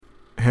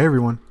Hey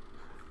everyone,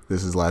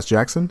 this is Laz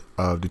Jackson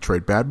of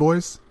Detroit Bad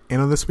Boys,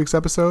 and on this week's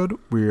episode,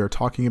 we are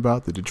talking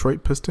about the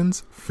Detroit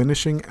Pistons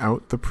finishing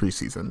out the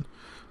preseason.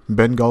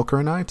 Ben Gulker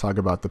and I talk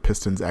about the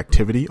Pistons'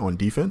 activity on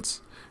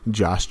defense,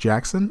 Josh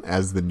Jackson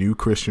as the new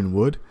Christian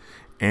Wood,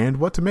 and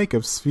what to make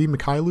of Svi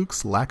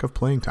Mykhailiuk's lack of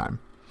playing time.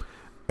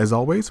 As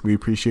always, we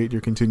appreciate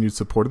your continued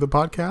support of the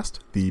podcast.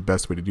 The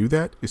best way to do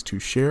that is to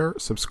share,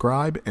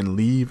 subscribe, and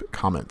leave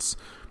comments.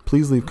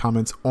 Please leave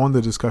comments on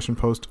the discussion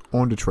post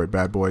on Detroit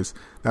Bad Boys.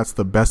 That's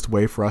the best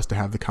way for us to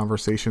have the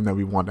conversation that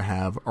we want to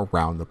have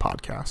around the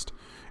podcast.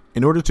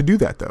 In order to do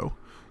that, though,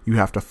 you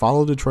have to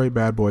follow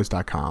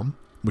DetroitBadBoys.com,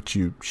 which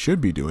you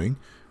should be doing,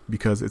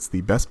 because it's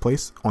the best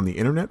place on the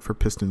internet for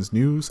Pistons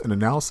news and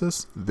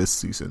analysis this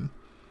season.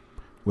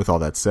 With all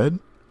that said,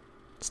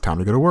 it's time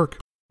to go to work.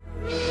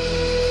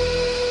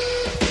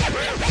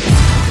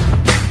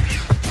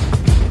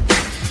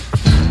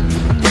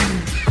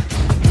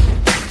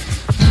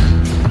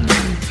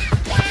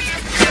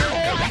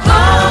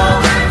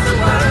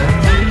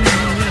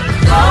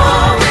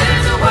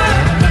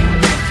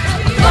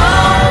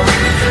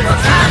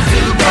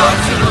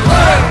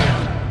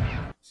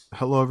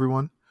 Hello,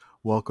 everyone.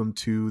 Welcome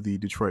to the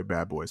Detroit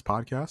Bad Boys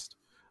podcast.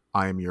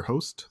 I am your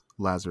host,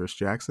 Lazarus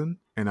Jackson,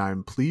 and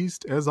I'm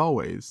pleased, as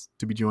always,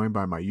 to be joined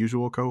by my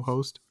usual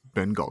co-host,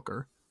 Ben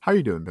Gulker. How are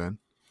you doing, Ben?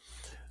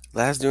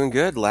 Laz doing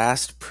good.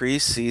 Last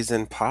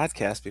preseason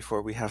podcast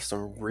before we have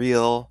some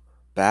real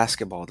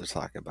basketball to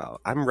talk about.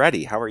 I'm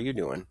ready. How are you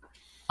doing?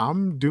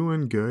 I'm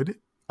doing good.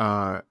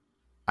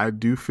 I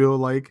do feel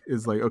like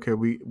okay,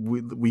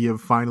 we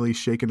have finally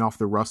shaken off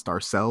the rust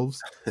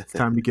ourselves. It's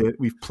time to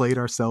we've played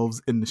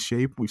ourselves into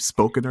shape. We've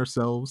spoken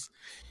ourselves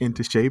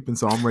into shape, and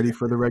so I'm ready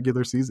for the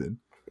regular season.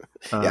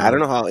 Yeah, I don't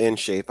know how in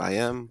shape I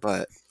am,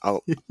 but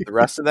the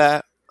rest of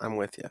that, I'm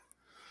with you.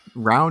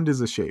 Round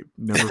is a shape.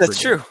 Never That's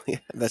forget. true. Yeah,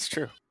 that's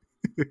true.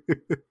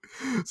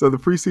 So the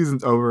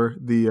preseason's over.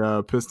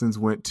 The Pistons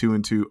went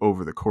 2-2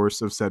 over the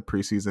course of said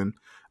preseason.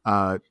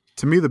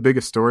 To me, the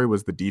biggest story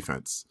was the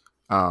defense.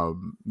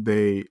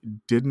 They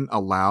didn't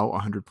allow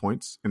 100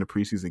 points in a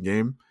preseason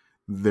game.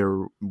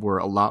 There were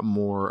a lot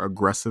more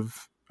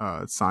aggressive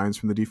signs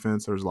from the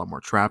defense. There was a lot more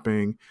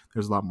trapping.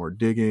 There's a lot more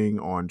digging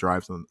on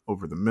drives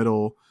over the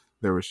middle.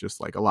 There was just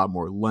like a lot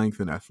more length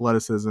and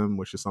athleticism,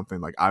 which is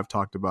something like I've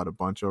talked about a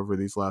bunch over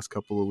these last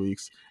couple of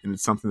weeks. And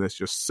it's something that's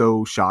just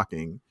so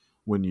shocking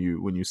when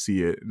you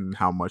see it and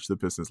how much the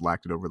Pistons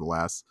lacked it over the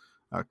last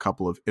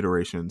couple of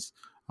iterations.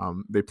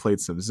 They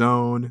played some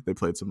zone. They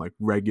played some like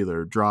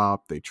regular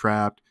drop. They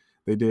trapped.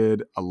 They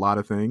did a lot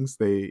of things.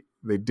 They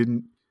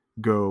didn't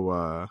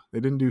go. They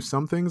didn't do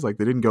some things, like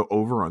they didn't go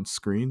over on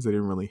screens. They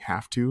didn't really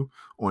have to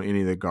on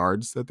any of the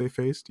guards that they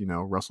faced. You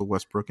know, Russell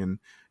Westbrook and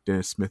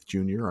Dennis Smith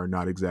Jr. are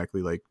not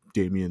exactly like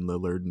Damian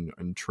Lillard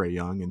and Trae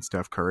Young and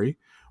Steph Curry.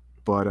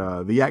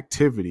 But the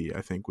activity,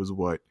 I think, was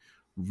what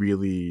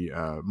really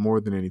more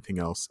than anything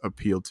else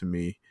appealed to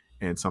me,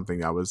 and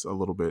something I was a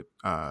little bit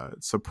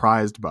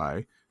surprised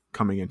by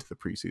coming into the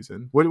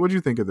preseason. What do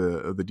you think of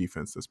the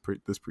defense this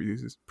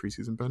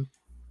preseason, Ben?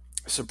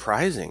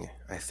 Surprising,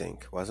 I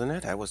think, wasn't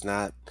it? I was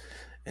not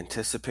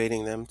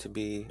anticipating them to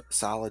be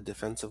solid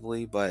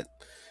defensively, but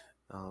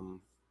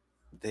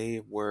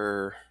they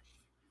were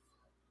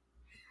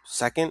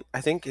second,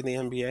 I think, in the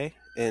NBA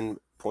in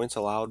points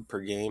allowed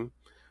per game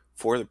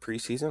for the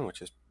preseason,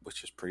 which is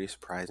pretty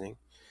surprising.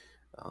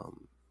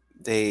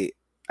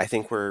 I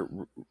think they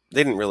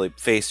didn't really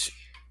face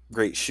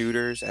great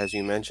shooters, as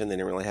you mentioned. They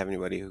didn't really have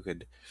anybody who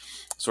could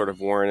sort of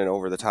warrant an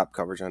over-the-top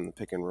coverage on the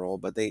pick and roll,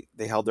 but they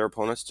held their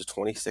opponents to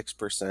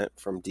 26%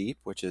 from deep,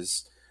 which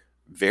is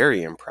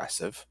very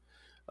impressive.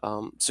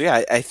 So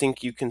yeah, I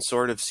think you can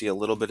sort of see a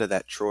little bit of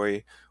that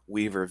Troy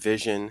Weaver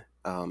vision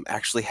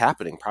actually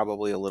happening,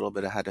 probably a little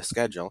bit ahead of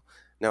schedule.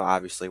 Now,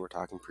 obviously, we're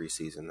talking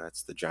preseason.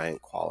 That's the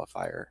giant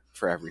qualifier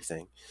for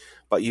everything.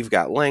 But you've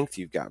got length,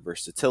 you've got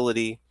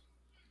versatility,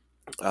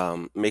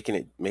 making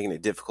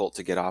it difficult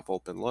to get off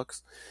open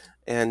looks.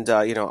 And,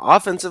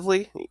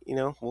 offensively,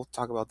 we'll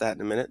talk about that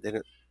in a minute. They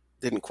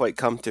didn't quite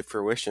come to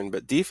fruition.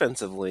 But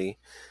defensively,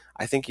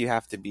 I think you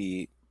have to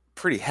be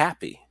pretty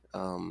happy.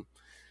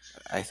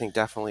 I think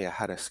definitely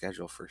ahead of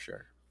schedule for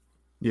sure.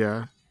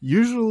 Yeah.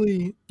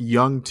 Usually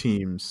young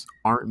teams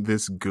aren't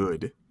this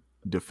good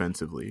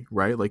defensively,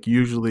 right? Like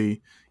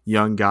usually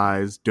young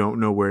guys don't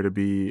know where to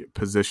be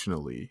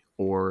positionally,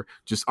 or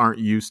just aren't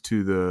used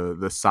to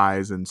the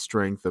size and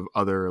strength of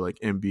other like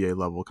NBA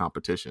level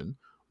competition.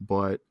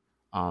 But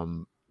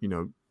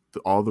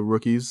all the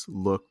rookies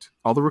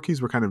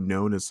were kind of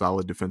known as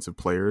solid defensive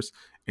players,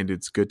 and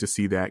it's good to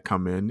see that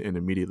come in and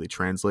immediately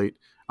translate.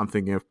 I'm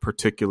thinking of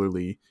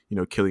particularly,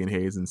 Killian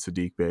Hayes and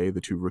Saddiq Bey,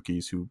 the two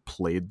rookies who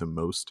played the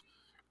most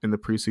in the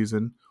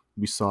preseason.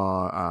 We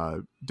saw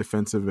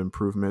defensive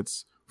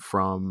improvements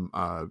from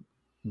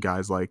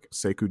guys like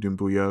Sekou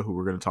Doumbouya, who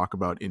we're going to talk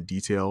about in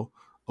detail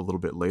a little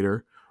bit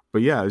later.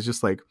 But yeah, it's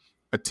just like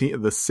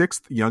the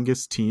sixth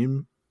youngest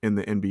team in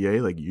the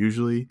NBA, like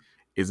usually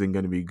isn't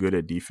going to be good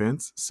at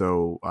defense.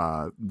 So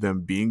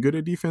them being good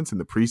at defense in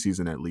the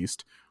preseason, at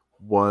least,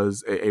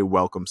 was a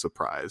welcome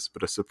surprise,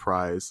 but a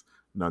surprise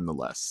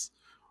nonetheless.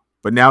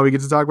 But now we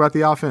get to talk about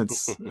the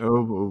offense.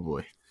 Oh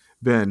boy.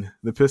 Ben,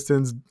 the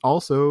Pistons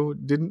also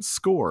didn't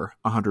score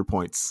 100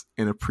 points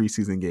in a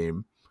preseason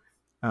game.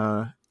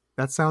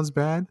 That sounds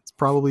bad. It's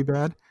probably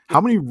bad. How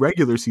many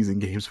regular season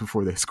games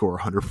before they score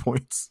 100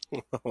 points?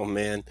 Oh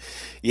man,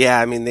 yeah.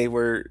 I mean, they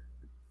were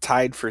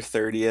tied for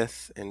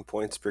 30th in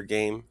points per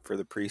game for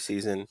the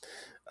preseason.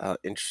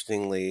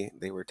 Interestingly,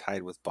 they were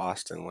tied with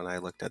Boston when I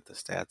looked at the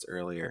stats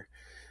earlier.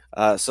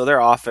 So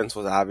their offense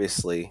was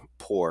obviously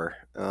poor.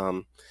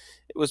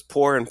 It was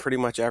poor in pretty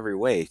much every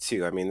way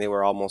too. I mean, they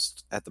were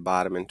almost at the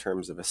bottom in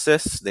terms of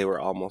assists. They were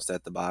almost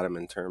at the bottom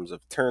in terms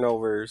of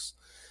turnovers.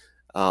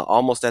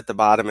 Almost at the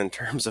bottom in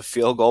terms of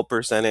field goal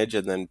percentage,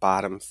 and then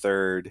bottom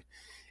third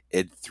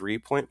in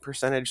 3-point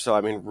percentage. So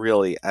I mean,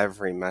 really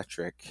every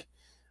metric,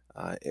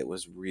 it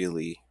was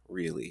really,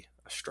 really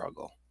a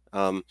struggle.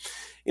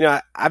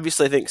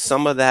 Obviously, I think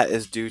some of that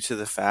is due to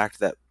the fact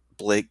that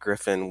Blake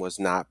Griffin was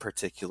not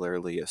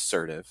particularly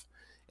assertive,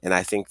 and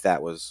I think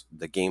that was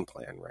the game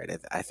plan, right?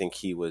 I think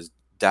he was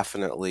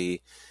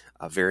definitely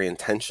very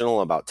intentional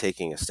about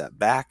taking a step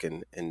back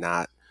and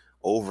not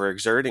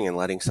overexerting and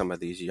letting some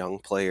of these young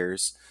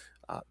players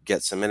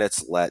get some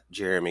minutes, let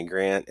Jeremy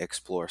Grant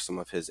explore some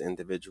of his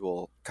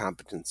individual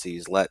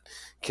competencies, let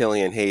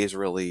Killian Hayes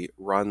really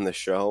run the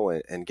show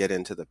and get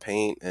into the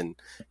paint and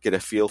get a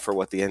feel for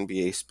what the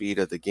NBA speed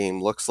of the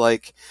game looks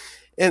like.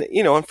 And,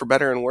 and for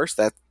better and worse,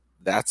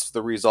 that's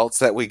the results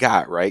that we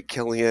got, right?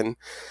 Killian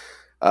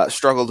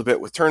struggled a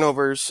bit with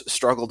turnovers,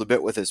 struggled a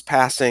bit with his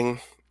passing,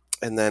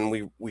 and then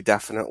we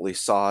definitely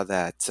saw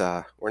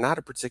that we're not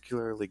a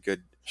particularly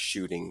good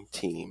shooting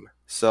team.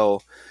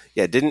 So,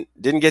 yeah, didn't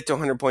get to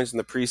 100 points in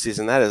the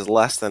preseason. That is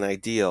less than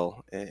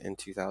ideal in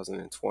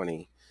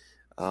 2020.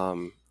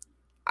 I'm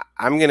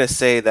going to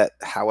say that,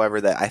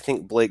 however, that I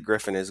think Blake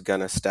Griffin is going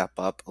to step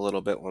up a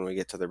little bit when we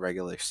get to the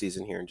regular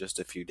season here in just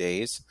a few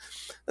days.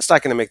 That's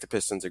not going to make the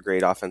Pistons a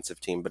great offensive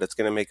team, but it's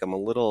going to make them at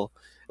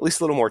least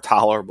a little more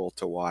tolerable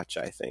to watch,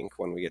 I think,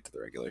 when we get to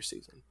the regular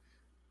season.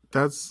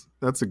 That's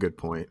a good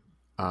point.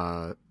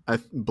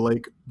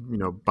 Blake,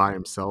 by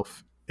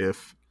himself,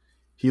 if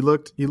he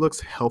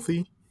looks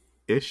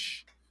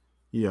healthy-ish,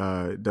 he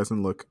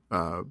doesn't look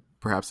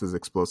perhaps as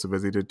explosive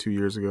as he did 2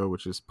 years ago,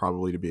 which is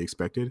probably to be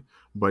expected,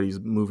 but he's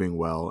moving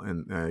well,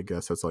 and I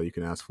guess that's all you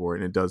can ask for.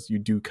 And you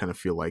do kind of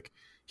feel like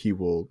he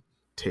will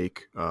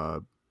take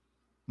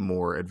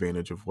more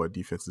advantage of what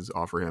defenses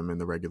offer him in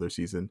the regular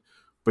season.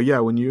 But yeah,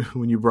 when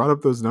you brought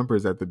up those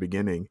numbers at the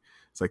beginning,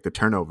 it's like the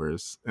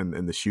turnovers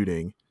and the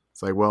shooting.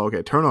 It's like, well,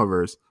 okay,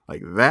 turnovers,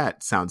 like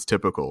that sounds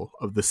typical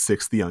of the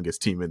sixth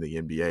youngest team in the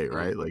NBA,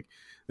 right? Like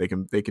they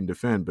can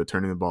defend, but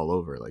turning the ball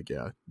over, like,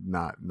 yeah,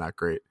 not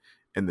great.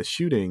 And the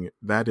shooting,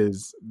 that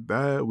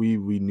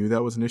we knew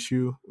that was an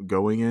issue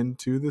going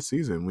into the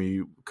season.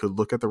 We could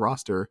look at the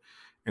roster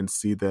and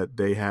see that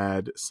they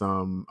had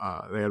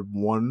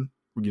one,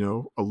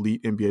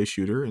 elite NBA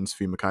shooter in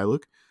Svi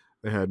Mikhailuk.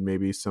 They had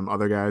maybe some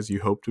other guys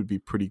you hoped would be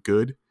pretty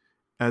good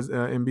as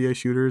NBA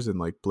shooters, and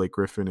like Blake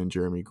Griffin and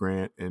Jeremy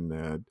Grant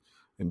and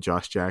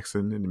Josh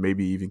Jackson and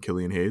maybe even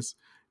Killian Hayes.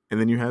 And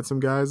then you had some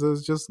guys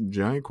as just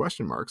giant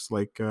question marks,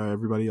 like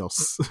everybody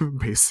else,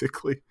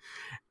 basically.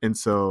 And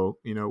so,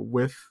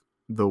 with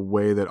the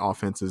way that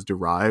offense is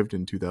derived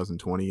in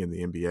 2020 in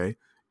the NBA,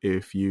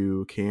 if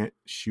you can't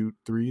shoot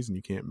threes and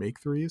you can't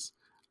make threes,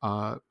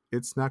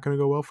 it's not going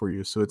to go well for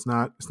you. So it's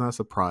not a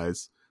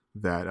surprise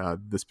that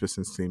this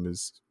Pistons team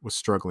was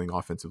struggling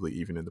offensively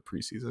even in the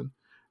preseason.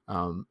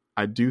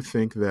 I do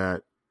think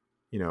that,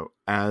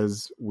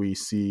 as we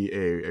see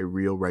a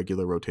real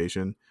regular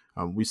rotation,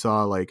 we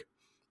saw like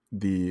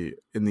in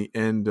the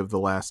end of the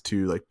last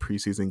two like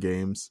preseason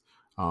games,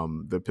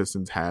 the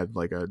Pistons had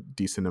like a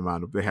decent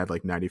amount they had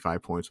like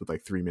 95 points with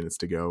like 3 minutes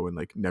to go and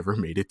like never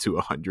made it to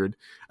 100.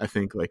 I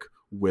think like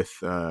with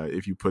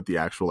if you put the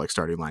actual like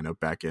starting lineup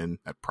back in,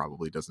 that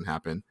probably doesn't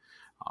happen.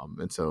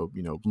 And so,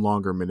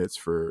 longer minutes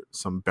for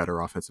some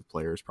better offensive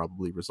players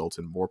probably results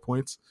in more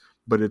points.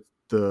 But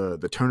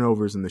the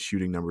turnovers and the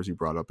shooting numbers you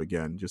brought up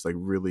again just like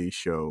really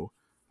show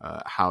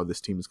how this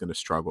team is going to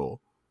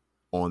struggle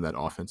on that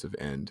offensive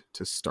end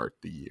to start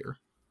the year.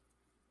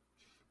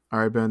 All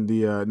right, Ben,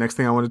 the next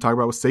thing I wanted to talk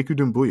about was Sekou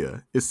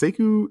Doumbouya. Is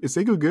Sekou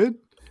good?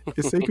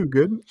 Is Sekou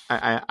good?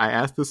 I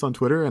asked this on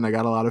Twitter and I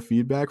got a lot of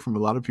feedback from a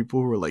lot of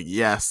people who were like,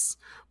 yes,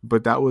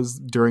 but that was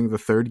during the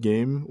third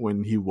game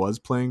when he was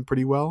playing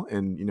pretty well,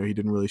 and he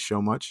didn't really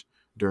show much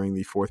during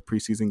the fourth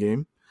preseason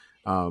game.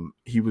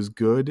 He was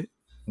good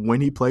when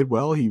he played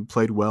well. He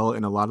played well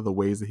in a lot of the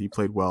ways that he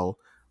played well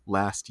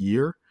last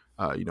year.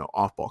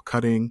 Off ball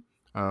cutting,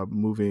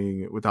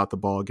 moving without the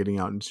ball, getting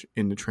out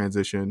into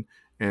transition,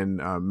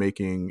 and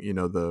making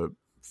the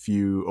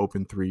few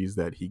open threes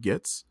that he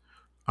gets.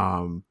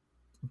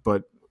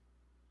 But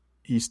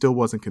he still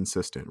wasn't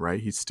consistent, right?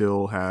 He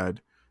still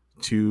had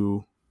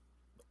 2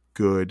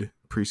 good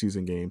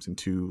preseason games and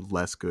 2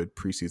 less good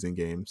preseason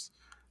games.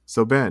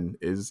 So Ben,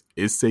 is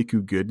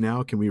Sekou good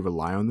now? Can we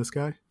rely on this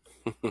guy?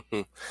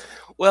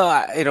 Well,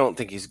 I don't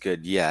think he's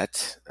good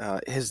yet.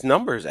 His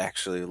numbers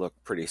actually look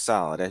pretty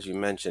solid. As you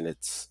mentioned,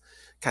 it's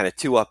kind of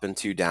two up and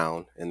two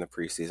down in the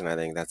preseason. I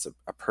think that's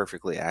a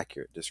perfectly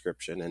accurate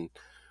description. And,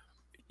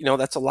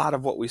 that's a lot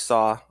of what we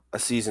saw a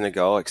season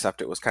ago,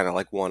 except it was kind of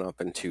like one up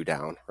and two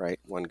down, right?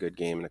 One good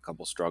game and a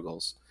couple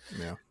struggles.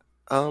 Yeah,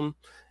 Um,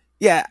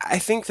 yeah, I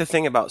think the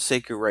thing about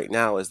Sekou right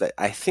now is that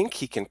I think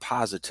he can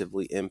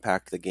positively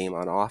impact the game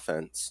on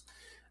offense,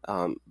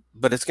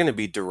 but it's going to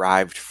be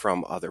derived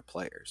from other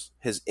players.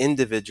 His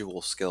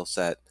individual skill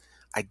set,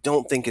 I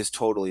don't think is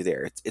totally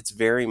there. It's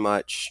very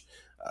much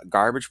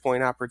garbage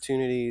point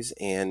opportunities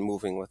and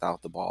moving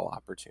without the ball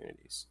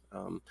opportunities.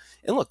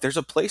 And look, there's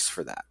a place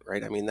for that,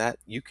 right? I mean, that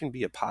you can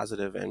be a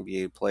positive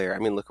NBA player. I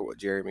mean, look at what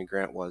Jeremy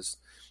Grant was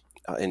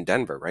in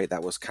Denver, right?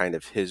 That was kind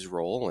of his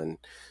role, and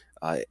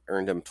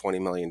earned him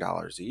 $20 million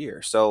a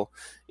year. So,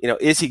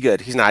 is he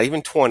good? He's not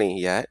even 20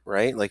 yet,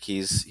 right? Like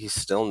he's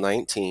still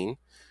 19.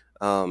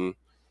 Um,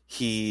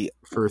 he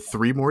for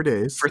 3 more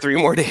days. for 3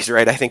 more days,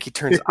 right? I think he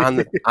turns on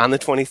the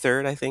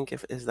 23rd. I think,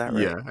 if is that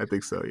right? Yeah, I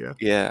think so. Yeah,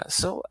 Yeah.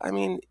 So I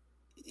mean,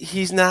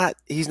 he's not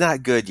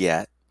good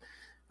yet.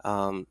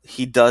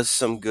 He does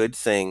some good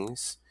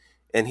things,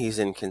 and he's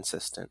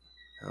inconsistent.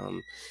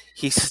 Um,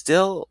 he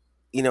still,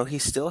 he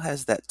still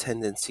has that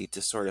tendency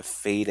to sort of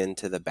fade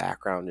into the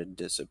background and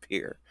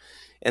disappear.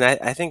 And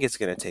I think it's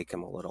going to take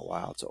him a little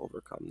while to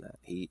overcome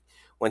that.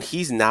 When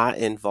he's not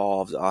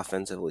involved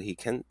offensively,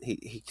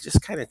 he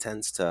just kind of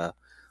tends to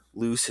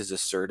lose his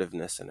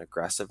assertiveness and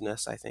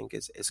aggressiveness. I think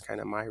is kind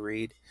of my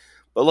read.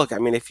 But look, I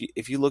mean,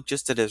 if you look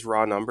just at his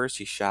raw numbers,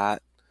 he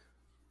shot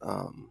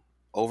um,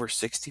 over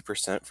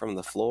 60% from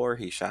the floor.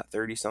 He shot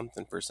 30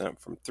 something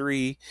percent from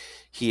three.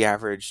 He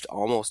averaged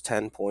almost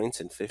 10 points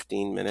in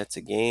 15 minutes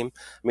a game.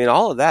 I mean,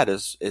 all of that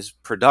is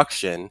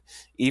production,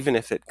 even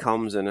if it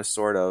comes in a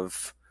sort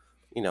of,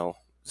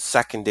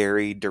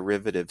 secondary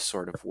derivative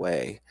sort of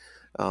way.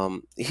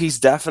 He's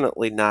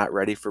definitely not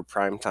ready for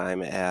prime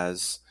time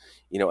as,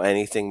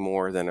 anything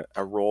more than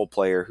a role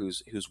player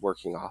who's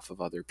working off of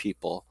other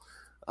people.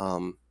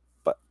 Um,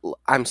 but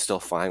I'm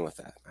still fine with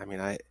that. I mean,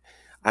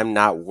 I'm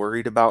not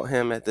worried about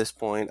him at this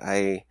point.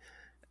 I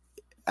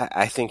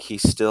think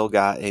he's still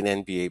got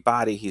an NBA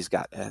body. He's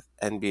got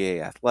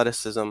NBA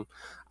athleticism.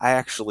 I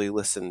actually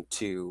listened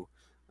to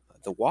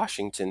the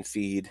Washington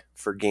feed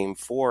for Game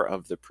 4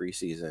 of the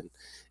preseason,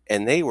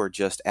 and they were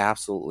just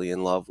absolutely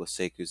in love with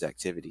Sekou's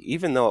activity,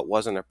 even though it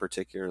wasn't a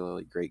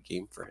particularly great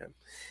game for him.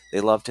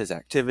 They loved his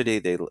activity.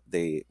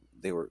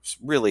 They were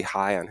really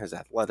high on his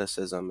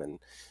athleticism and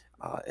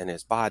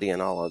his body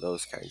and all of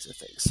those kinds of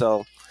things.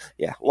 So,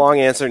 yeah, long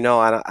answer, no.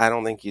 I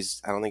don't think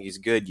he's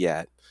good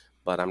yet,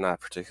 but I'm not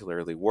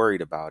particularly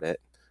worried about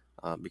it.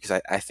 Because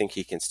I think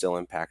he can still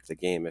impact the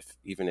game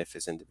even if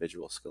his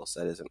individual skill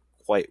set isn't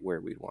quite where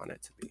we'd want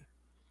it to be.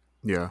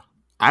 yeah.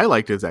 I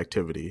liked his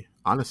activity.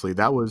 Honestly,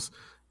 that was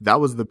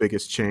the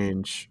biggest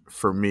change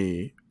for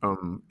me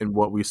in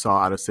what we saw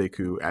out of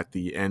Sekou at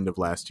the end of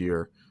last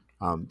year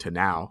to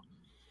now.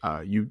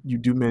 You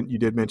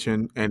did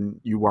mention,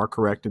 and you are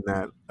correct in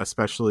that,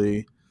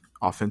 especially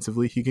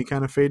offensively, he can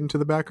kind of fade into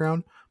the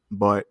background.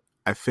 But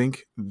I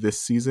think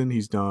this season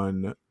he's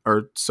done,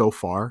 or so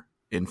far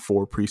in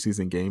 4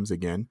 preseason games,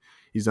 again,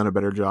 he's done a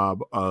better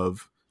job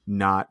of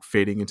not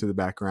fading into the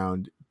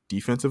background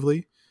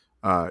defensively.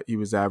 He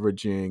was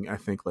averaging, I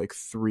think, like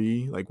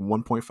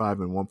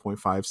 1.5 and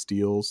 1.5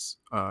 steals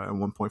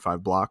and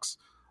 1.5 blocks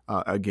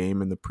a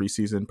game in the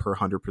preseason per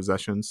 100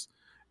 possessions.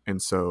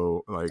 And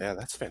so, like, Yeah,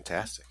 that's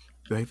fantastic.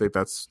 I think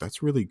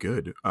that's really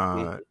good.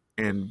 Mhm.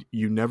 And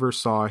you never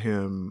saw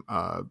him.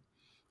 I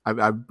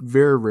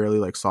very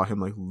rarely saw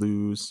him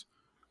lose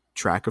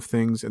track of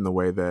things in the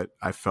way that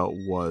I felt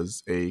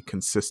was a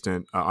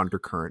consistent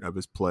undercurrent of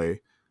his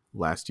play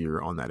last year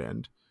on that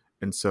end.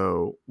 And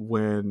so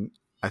when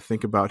I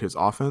think about his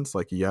offense,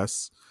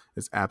 yes,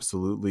 it's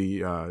absolutely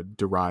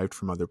derived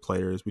from other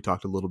players. We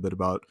talked a little bit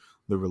about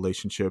the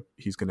relationship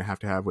he's going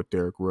to have with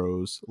Derrick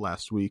Rose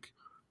last week.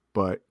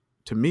 But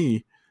to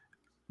me,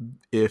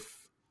 if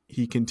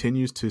he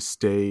continues to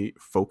stay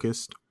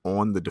focused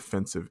on the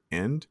defensive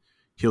end,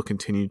 he'll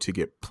continue to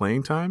get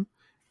playing time.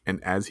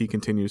 And as he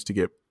continues to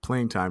get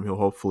playing time, he'll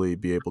hopefully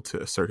be able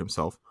to assert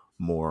himself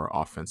more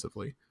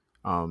offensively.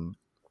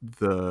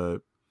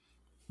 The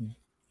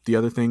the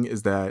other thing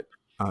is that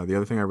the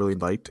other thing I really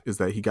liked is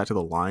that he got to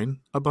the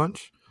line a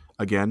bunch.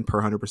 Again,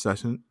 per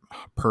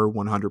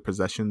 100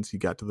 possessions, he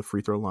got to the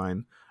free throw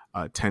line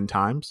 10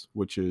 times,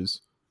 which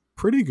is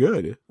pretty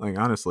good,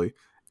 honestly.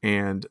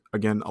 And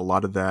again, a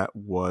lot of that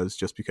was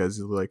just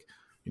because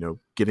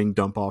getting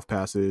dump off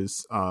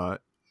passes,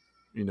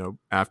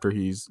 after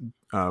he's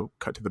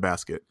cut to the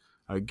basket,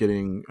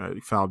 getting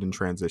fouled in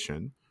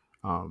transition,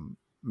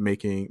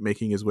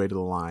 making his way to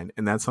the line,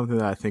 and that's something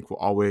that I think will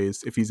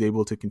always, if he's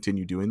able to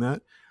continue doing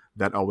that,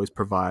 that always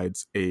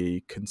provides a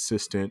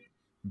consistent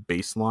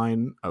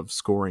baseline of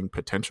scoring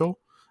potential.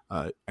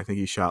 I think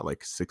he shot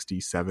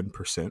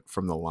 67%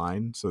 from the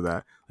line,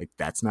 so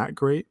that's not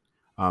great.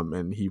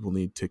 and he will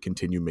need to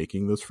continue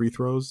making those free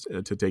throws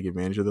to take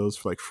advantage of those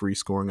for like free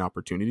scoring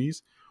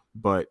opportunities.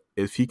 But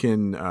if he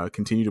can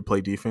continue to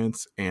play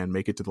defense and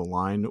make it to the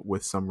line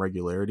with some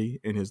regularity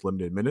in his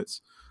limited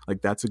minutes,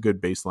 like that's a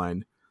good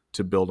baseline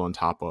to build on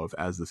top of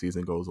as the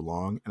season goes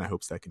along, and I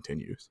hope that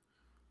continues.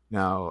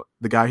 Now,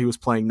 the guy he was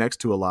playing next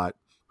to a lot,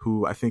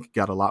 who I think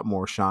got a lot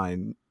more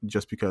shine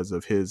just because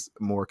of his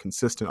more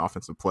consistent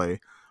offensive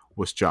play,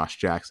 was Josh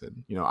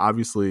Jackson. You know,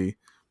 obviously,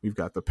 we've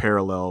got the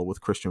parallel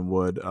with Christian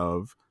Wood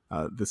of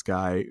this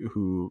guy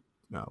who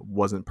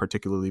wasn't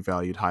particularly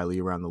valued highly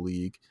around the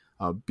league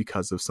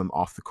because of some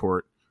off the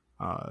court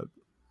uh,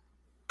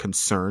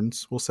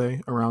 concerns, we'll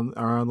say, around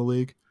the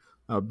league.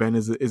 Ben,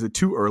 is it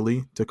too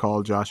early to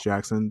call Josh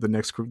Jackson the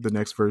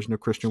next version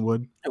of Christian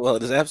Wood? Well,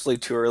 it is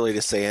absolutely too early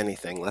to say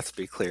anything. Let's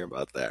be clear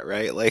about that,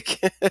 right?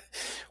 Like,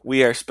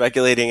 we are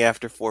speculating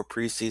after 4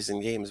 preseason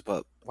games,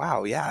 but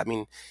wow, yeah. I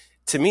mean,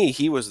 to me,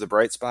 he was the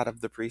bright spot of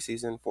the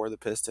preseason for the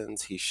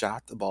Pistons. He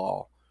shot the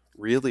ball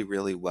really,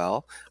 really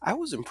well. I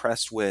was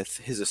impressed with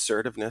his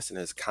assertiveness and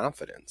his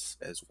confidence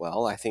as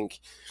well. I think,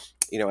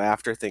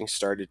 after things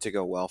started to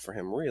go well for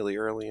him really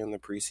early in the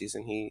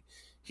preseason,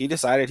 he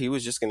decided he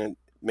was just going to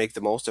make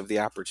the most of the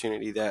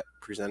opportunity that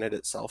presented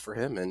itself for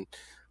him, and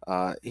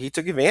he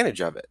took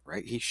advantage of it.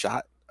 Right, he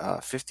shot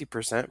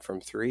 50% from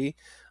three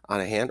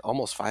on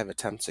almost 5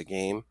 attempts a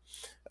game.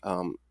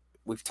 Um,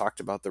 we've talked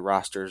about the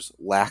roster's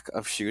lack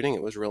of shooting.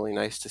 It was really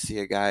nice to see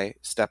a guy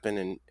step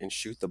in and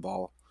shoot the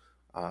ball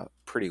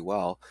pretty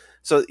well.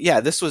 So yeah,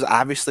 this was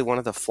obviously one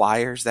of the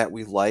flyers that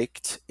we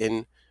liked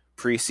in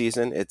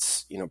preseason.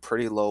 It's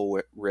pretty low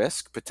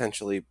risk,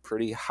 potentially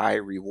pretty high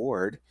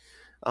reward.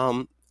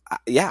 Um,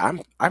 yeah,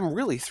 I'm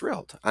really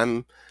thrilled.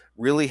 I'm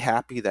really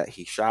happy that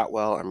he shot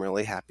well. I'm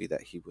really happy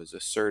that he was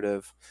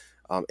assertive.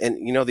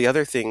 And the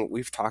other thing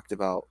we've talked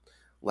about,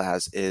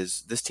 Laz,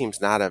 is this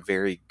team's not a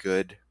very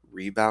good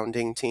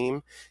rebounding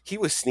team. He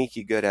was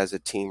sneaky good as a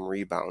team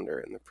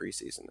rebounder in the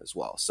preseason as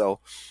well.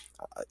 So,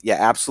 yeah,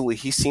 absolutely.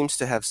 He seems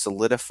to have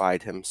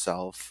solidified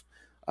himself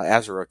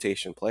as a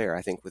rotation player,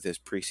 I think, with his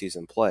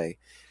preseason play.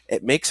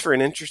 It makes for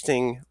an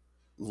interesting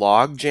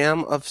log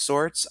jam of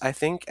sorts, I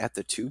think, at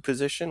the two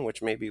position,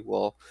 which maybe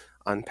we'll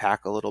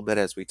unpack a little bit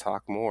as we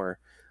talk more.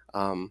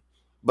 Um,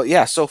 but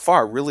yeah, so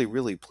far, really,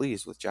 really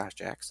pleased with Josh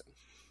Jackson.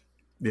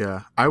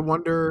 Yeah, I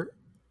wonder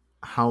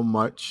how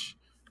much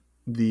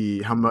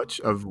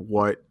of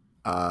what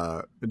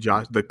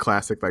Josh the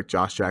classic like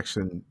Josh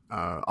Jackson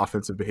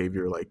offensive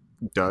behavior like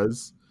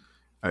does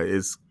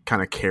is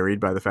kind of carried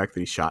by the fact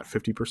that he shot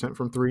 50%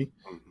 from three.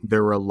 Mm-hmm.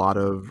 There were a lot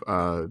of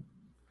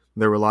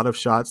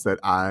shots that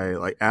I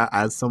like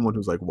as someone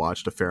who's like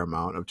watched a fair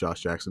amount of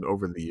Josh Jackson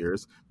over the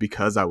years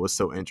because I was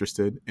so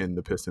interested in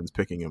the Pistons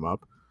picking him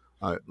up.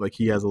 Like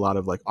he has a lot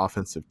of like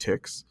offensive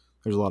ticks.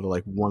 There's a lot of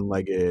like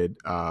one-legged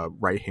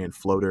right hand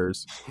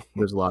floaters.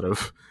 There's a lot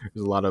of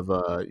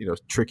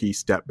tricky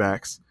step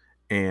backs,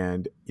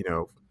 and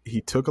he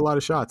took a lot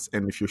of shots.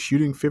 And if you're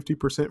shooting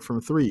 50%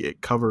 from three,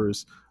 it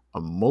covers a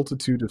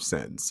multitude of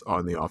sins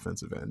on the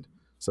offensive end.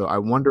 So I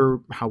wonder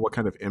what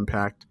kind of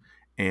impact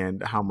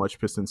and how much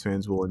Pistons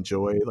fans will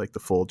enjoy like the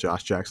full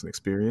Josh Jackson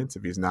experience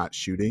if he's not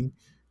shooting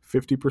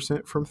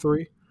 50% from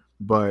three.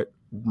 But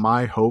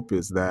my hope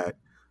is that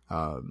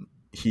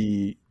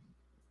he,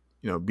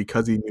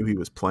 because he knew he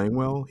was playing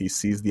well, he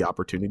sees the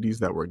opportunities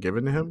that were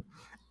given to him,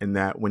 and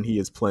that when he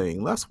is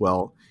playing less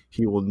well,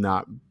 he will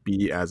not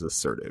be as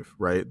assertive.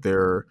 Right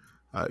there,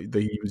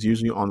 he was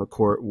usually on the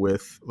court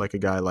with like a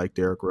guy like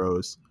Derrick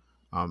Rose,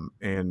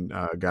 and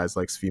guys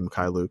like Svi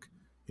Mikhailuk.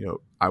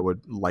 I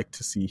would like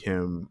to see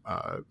him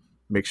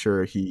make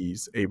sure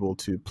he's able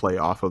to play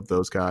off of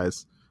those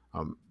guys.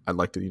 I'd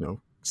like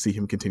to, see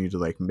him continue to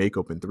like make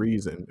open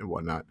threes and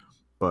whatnot.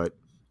 But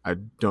I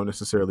don't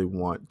necessarily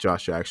want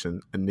Josh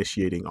Jackson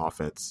initiating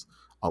offense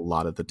a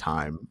lot of the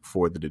time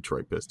for the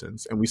Detroit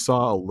Pistons. And we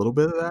saw a little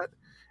bit of that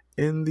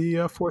in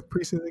the fourth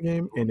preseason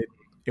game, and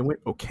it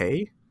went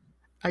okay,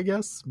 I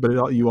guess.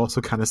 But you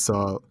also kind of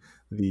saw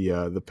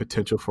the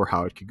potential for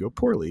how it could go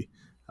poorly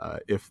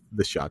if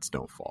the shots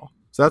don't fall.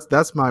 So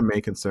that's my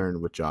main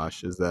concern with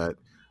Josh is that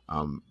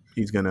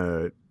he's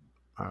gonna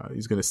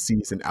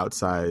seize an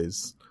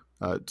outsized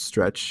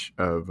stretch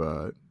of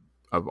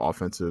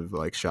offensive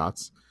like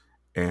shots,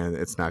 and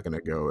it's not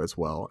gonna go as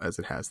well as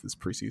it has this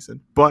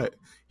preseason. But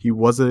he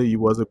was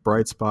a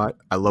bright spot.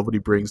 I love what he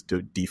brings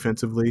to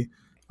defensively.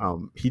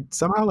 He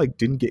somehow like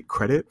didn't get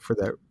credit for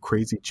that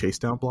crazy chase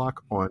down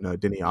block on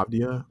Deni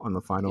Avdija in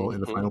the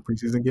final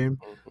preseason game.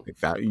 Like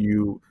that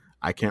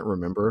I can't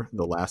remember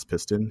the last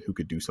Piston who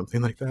could do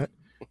something like that.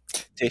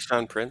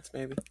 Tayshaun Prince,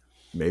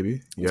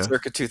 maybe, yeah.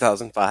 Circa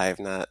 2005,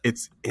 not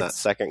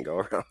second go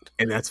around.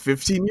 And that's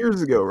 15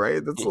 years ago,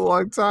 right? That's a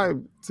long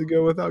time to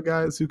go without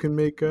guys who can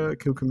make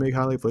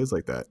highlight plays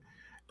like that.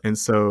 And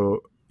so,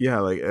 yeah,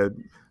 like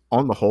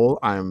on the whole,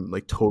 I'm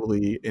like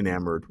totally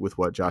enamored with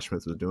what Josh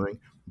Smith was doing,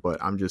 but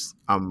I'm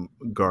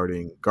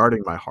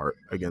guarding my heart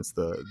against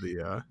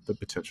the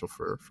potential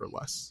for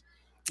less.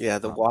 Yeah,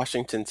 the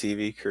Washington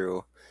TV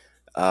crew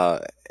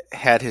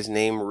had his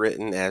name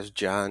written as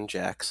John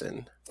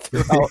Jackson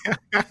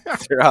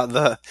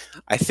throughout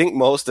I think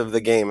most of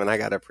the game, and I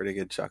got a pretty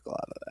good chuckle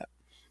out of that.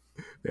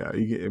 Yeah,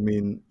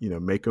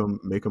 make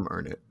them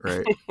earn it,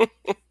 right?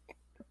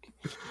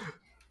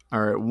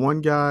 All right,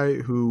 one guy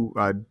who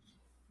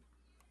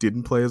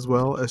didn't play as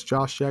well as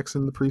Josh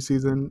Jackson in the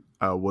preseason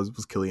was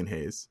Killian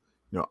Hayes.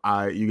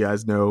 You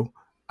guys know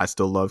I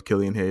still love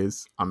Killian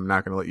Hayes. I'm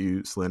not going to let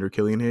you slander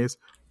Killian Hayes,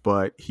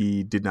 but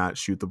he did not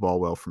shoot the ball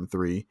well from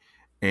three,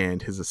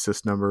 and his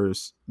assist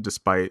numbers,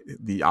 despite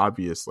the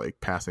obvious like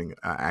passing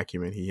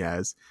acumen he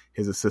has,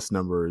 his assist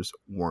numbers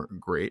weren't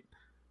great.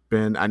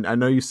 Ben, I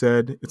know you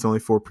said it's only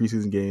 4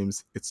 preseason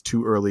games. It's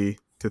too early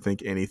to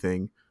think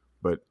anything,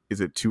 but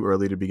is it too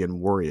early to begin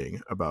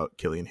worrying about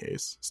Killian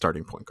Hayes,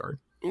 starting point guard?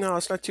 No,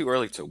 it's not too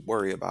early to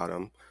worry about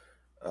him.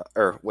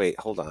 Or wait,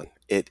 hold on.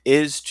 It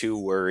is too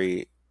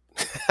worry.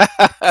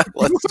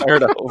 Let's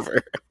start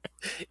over.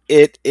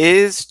 It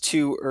is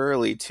too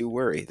early to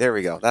worry. There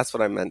we go. That's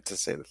what I meant to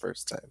say the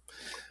first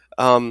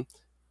time.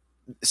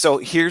 So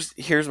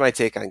here's my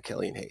take on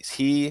Killian Hayes.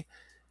 He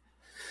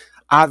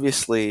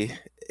obviously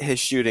his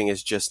shooting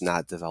is just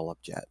not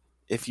developed yet.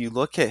 If you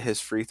look at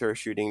his free throw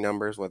shooting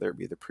numbers, whether it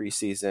be the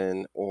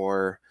preseason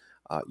or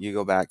you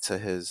go back to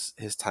his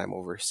time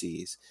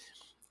overseas,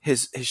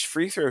 his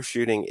free throw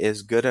shooting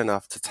is good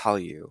enough to tell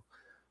you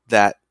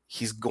that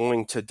he's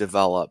going to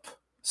develop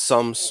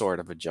some sort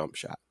of a jump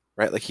shot,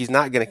 right? Like he's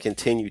not going to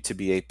continue to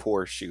be a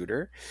poor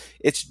shooter.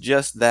 It's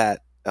just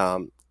that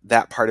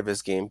that part of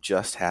his game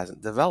just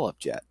hasn't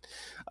developed yet.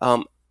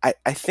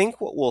 I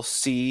think what we'll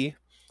see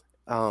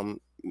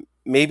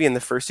maybe in the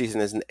first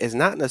season is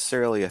not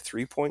necessarily a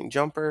 3-point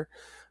jumper,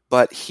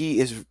 but he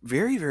is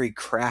very, very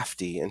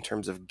crafty in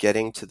terms of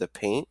getting to the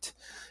paint.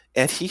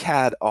 And he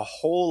had a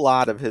whole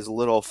lot of his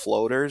little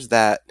floaters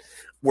that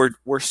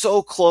were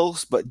so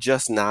close, but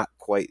just not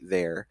quite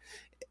there.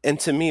 And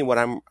to me, what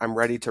I'm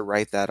ready to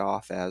write that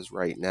off as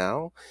right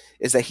now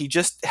is that he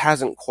just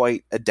hasn't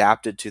quite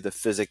adapted to the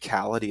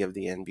physicality of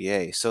the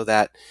NBA, so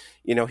that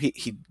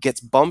he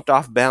gets bumped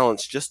off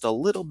balance just a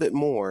little bit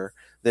more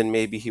than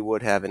maybe he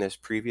would have in his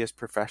previous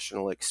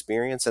professional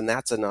experience, and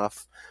that's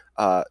enough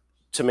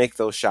to make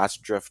those shots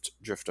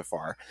drift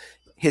afar.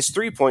 His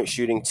 3-point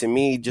shooting to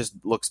me just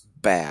looks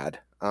bad.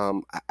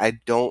 I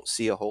don't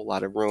see a whole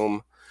lot of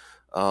room.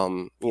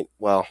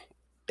 Well,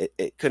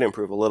 it could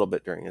improve a little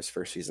bit during his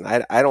first season.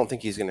 I don't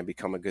think he's going to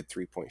become a good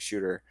 3-point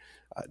shooter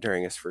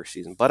during his first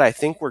season, but I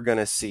think we're going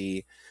to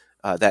see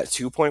that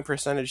 2-point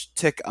percentage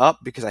tick up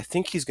because I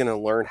think he's going to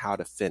learn how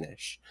to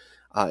finish,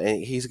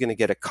 and he's going to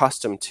get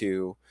accustomed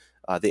to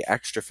the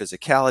extra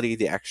physicality,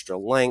 the extra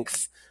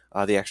length,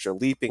 the extra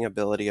leaping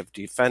ability of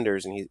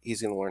defenders, and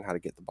he's going to learn how to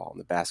get the ball in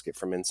the basket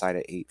from inside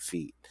of 8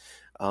 feet.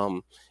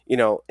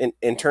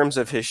 In terms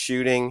of his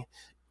shooting,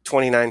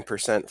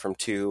 29% from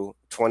 2,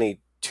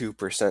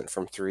 22%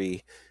 from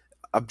 3,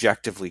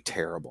 objectively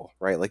terrible,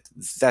 right? Like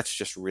that's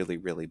just really,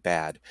 really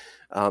bad.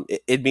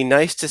 It'd be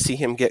nice to see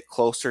him get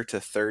closer to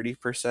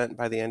 30%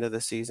 by the end of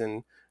the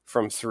season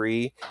from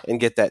 3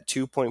 and get that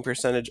 2-point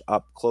percentage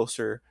up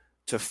closer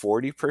to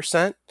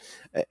 40%.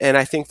 And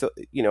I think that,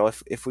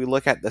 if we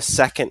look at the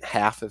second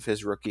half of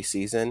his rookie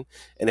season,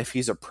 and if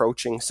he's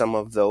approaching some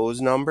of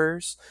those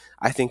numbers,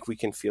 I think we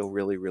can feel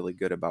really, really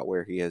good about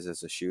where he is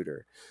as a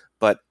shooter.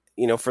 But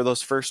for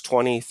those first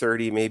 20,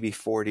 30, maybe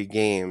 40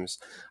 games,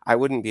 I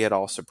wouldn't be at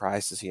all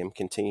surprised to see him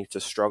continue to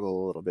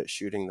struggle a little bit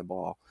shooting the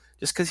ball,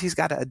 just because he's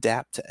got to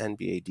adapt to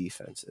NBA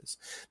defenses.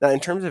 Now, in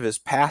terms of his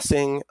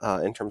passing,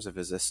 in terms of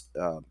his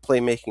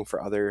playmaking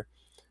for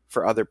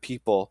other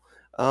people,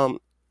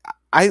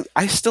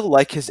 I still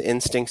like his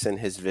instincts and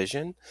his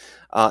vision,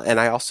 and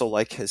I also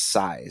like his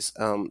size.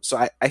 So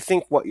I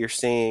think what you're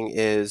seeing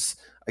is,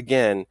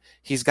 again,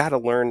 he's got to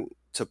learn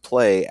to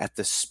play at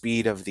the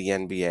speed of the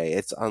NBA.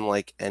 It's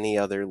unlike any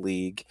other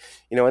league,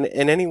 and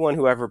anyone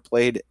who ever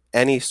played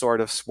any sort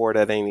of sport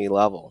at any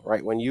level,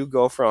 right? When you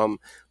go from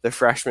the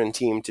freshman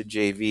team to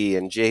JV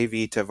and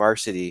JV to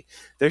varsity,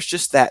 there's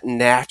just that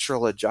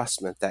natural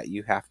adjustment that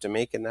you have to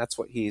make, and that's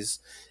what he's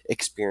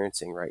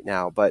experiencing right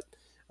now. But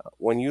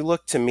when you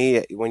look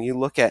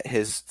at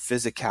his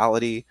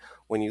physicality,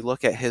 when you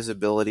look at his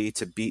ability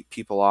to beat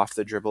people off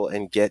the dribble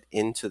and get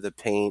into the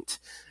paint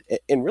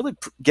and really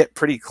get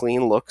pretty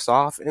clean looks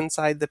off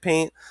inside the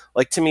paint,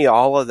 like to me,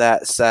 all of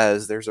that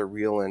says there's a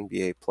real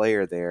NBA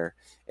player there,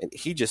 and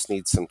he just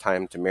needs some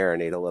time to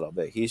marinate a little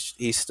bit.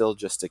 He's still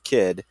just a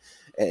kid,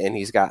 and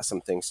he's got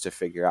some things to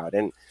figure out.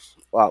 And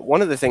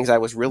one of the things I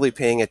was really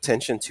paying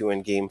attention to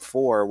in Game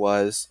 4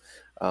 was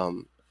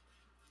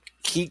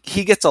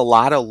he gets a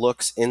lot of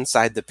looks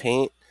inside the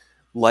paint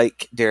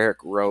like Derrick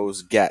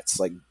Rose gets.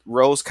 Like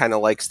Rose kind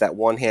of likes that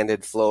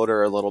one-handed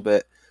floater, a little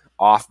bit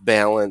off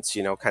balance,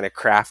 kind of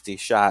crafty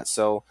shot.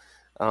 So,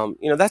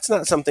 that's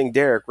not something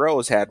Derrick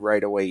Rose had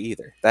right away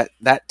either.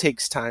 That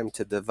takes time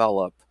to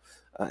develop,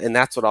 and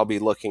that's what I'll be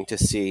looking to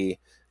see,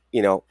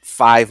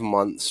 5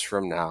 months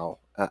from now,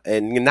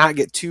 and not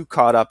get too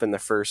caught up in the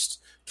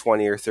first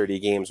 20 or 30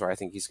 games where I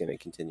think he's going to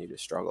continue to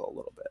struggle a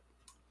little bit.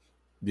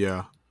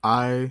 Yeah,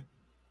 I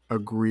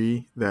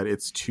agree that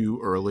it's too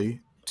early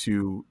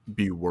to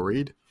be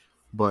worried.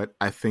 but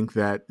I think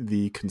that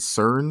the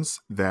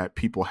concerns that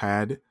people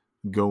had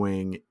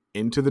going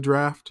into the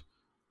draft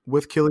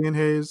with Killian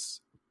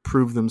Hayes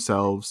prove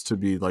themselves to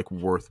be like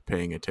worth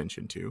paying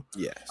attention to.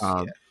 Yes.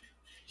 Uh,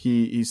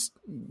 he's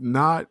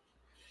not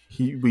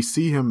we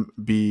see him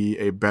be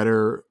a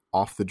better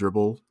off the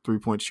dribble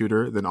 3-point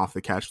shooter than off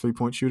the catch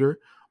 3-point shooter,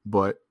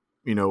 but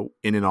in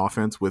an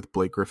offense with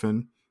Blake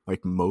Griffin,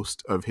 like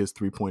most of his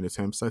 3-point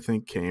attempts I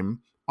think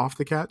came off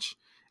the catch,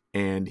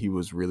 and he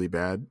was really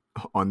bad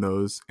on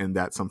those, and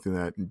that's something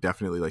that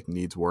definitely like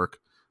needs work.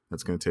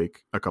 That's going to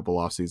take a couple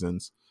off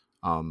seasons.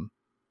 um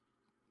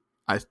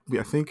I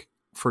think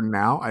for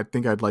now, I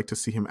think I'd like to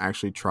see him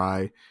actually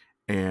try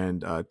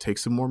and take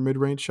some more mid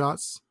range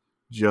shots,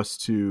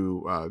 just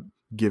to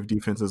give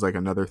defenses like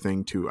another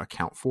thing to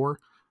account for.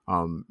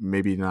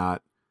 Maybe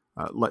not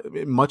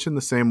much in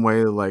the same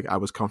way like I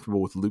was comfortable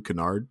with Luke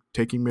Kennard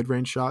taking mid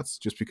range shots,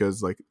 just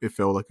because like it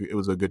felt like it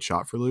was a good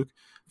shot for Luke.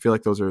 I feel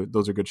like those are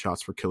good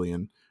shots for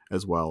Killian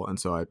as well, and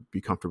so I'd be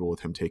comfortable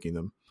with him taking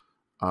them.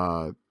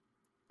 Uh,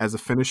 as a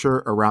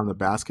finisher around the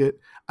basket,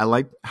 I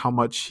like how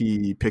much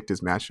he picked his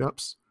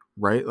matchups,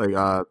 right?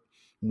 Like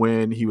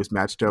when he was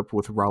matched up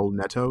with Raul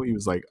Neto, he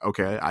was like,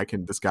 okay,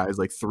 this guy is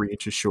like 3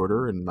 inches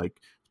shorter and like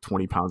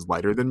 20 pounds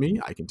lighter than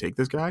me. I can take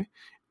this guy.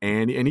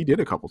 And he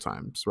did a couple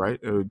times, right?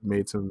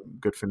 Made some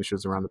good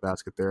finishes around the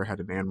basket there, had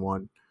an and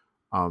one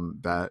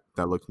that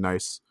looked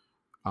nice.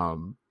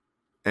 Um,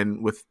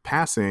 and with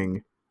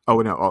passing,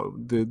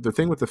 the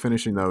thing with the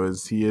finishing though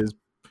is he is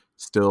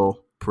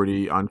still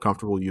pretty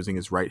uncomfortable using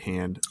his right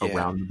hand Yeah.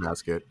 around the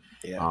basket.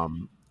 Yeah.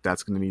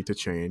 That's going to need to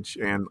change.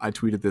 And I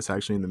tweeted this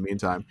actually in the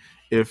meantime.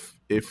 If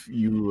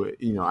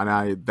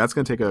and that's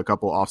going to take a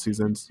couple off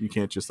seasons. You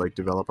can't just like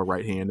develop a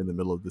right hand in the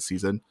middle of the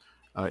season.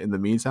 In the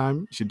meantime,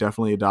 you should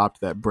definitely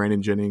adopt that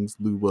Brandon Jennings,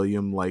 Lou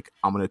William, like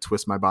I'm going to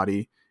twist my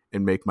body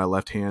and make my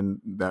left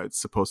hand that's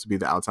supposed to be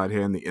the outside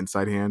hand, the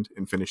inside hand,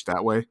 and finish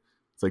that way.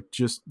 It's like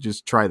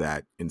just try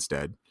that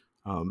instead,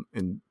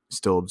 and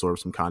still absorb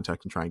some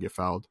contact and try and get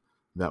fouled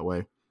that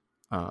way.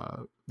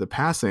 The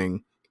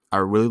passing, I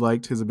really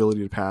liked his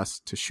ability to pass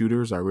to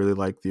shooters. I really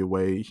like the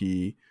way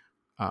he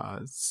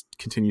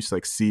continues to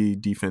like see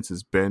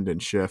defenses bend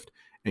and shift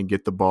and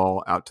get the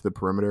ball out to the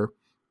perimeter.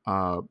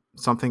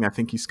 Something I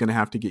think he's going to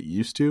have to get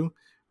used to,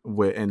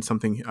 and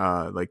something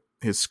like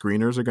his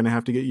screeners are going to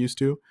have to get used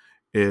to,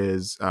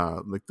 is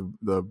like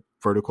the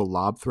vertical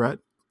lob threat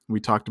we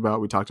talked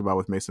about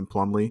with Mason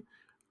Plumlee.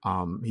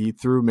 He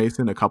threw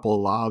Mason a couple of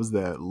lobs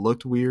that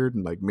looked weird,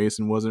 and like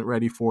Mason wasn't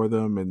ready for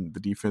them, and the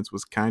defense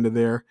was kind of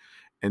there.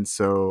 And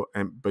so,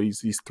 but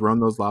he's thrown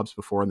those lobs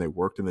before, and they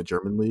worked in the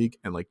German league,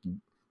 and like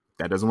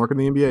that doesn't work in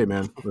the NBA,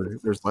 man.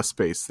 There's less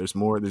space. There's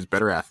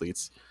better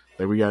athletes.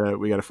 Like we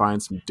gotta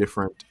find some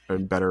different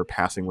and better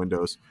passing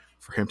windows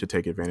for him to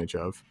take advantage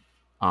of.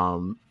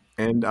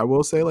 And I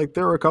will say, like,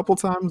 there were a couple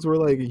times where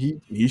like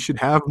he should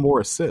have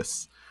more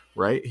assists,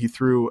 right? He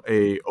threw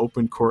a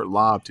open court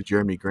lob to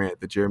Jeremy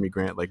Grant that Jeremy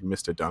Grant like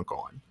missed a dunk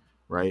on,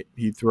 right?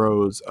 He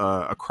throws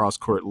a cross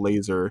court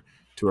laser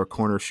to a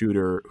corner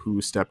shooter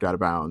who stepped out of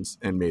bounds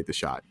and made the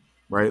shot,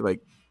 right?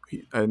 Like,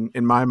 and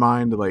in my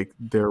mind, like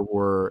there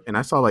were, and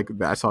I saw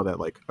that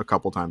like a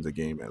couple times a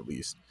game at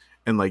least.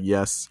 And like,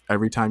 yes,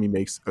 every time he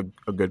makes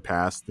a good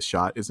pass, the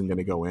shot isn't going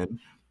to go in.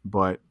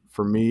 But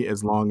for me,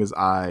 as long as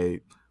I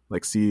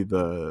like see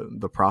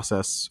the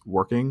process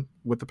working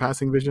with the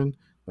passing vision,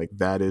 like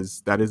that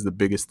is the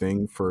biggest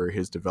thing for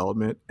his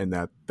development, and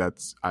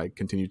that's I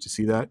continue to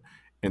see that,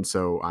 and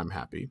so I'm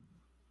happy.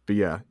 But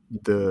yeah,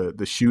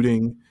 the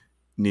shooting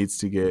needs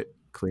to get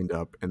cleaned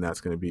up, and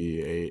that's going to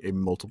be a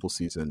multiple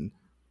season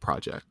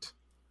project.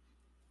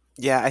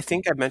 Yeah, I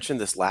think I mentioned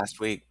this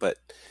last week, but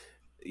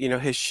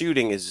his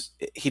shooting is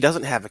he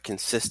doesn't have a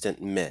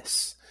consistent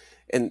miss.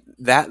 And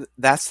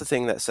that's the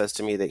thing that says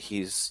to me that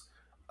he's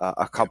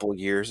a couple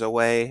years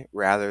away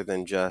rather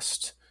than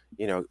just,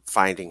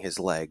 finding his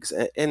legs.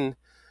 And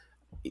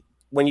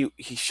when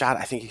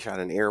I think he shot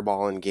an air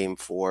ball in game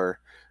 4.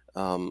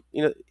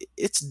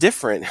 It's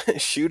different.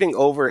 Shooting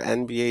over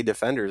NBA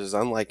defenders is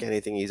unlike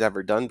anything he's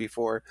ever done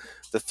before.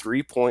 The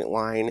 3-point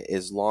line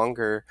is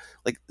longer.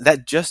 Like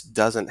that just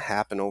doesn't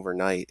happen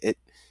overnight.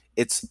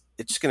 It's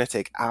just going to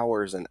take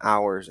hours and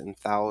hours and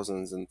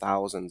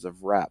thousands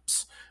of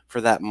reps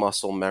for that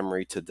muscle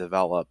memory to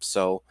develop.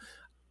 So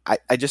I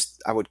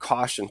would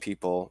caution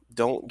people,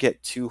 don't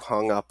get too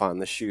hung up on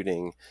the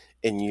shooting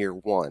in year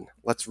 1.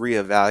 Let's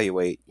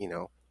reevaluate,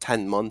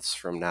 10 months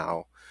from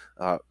now,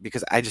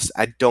 because I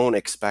don't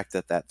expect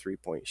that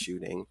 3-point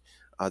shooting,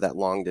 that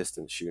long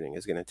distance shooting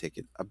is going to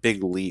take a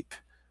big leap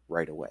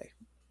right away.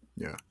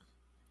 Yeah.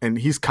 And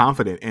he's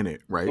confident in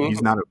it, right?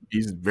 Mm-hmm.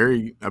 He's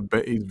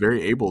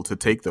very able to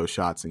take those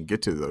shots and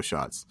get to those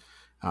shots.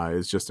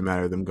 It's just a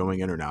matter of them going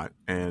in or not.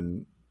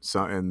 And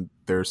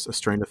there's a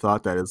strain of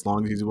thought that as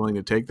long as he's willing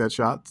to take those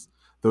shots,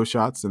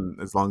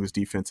 and as long as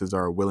defenses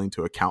are willing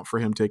to account for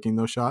him taking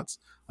those shots,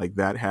 like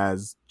that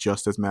has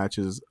just as much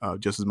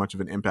of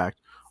an impact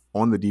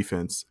on the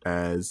defense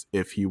as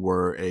if he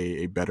were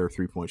a better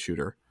 3-point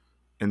shooter.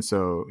 And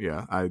so,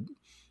 yeah,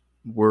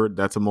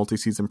 that's a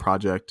multi-season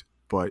project.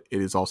 but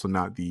it is also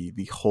not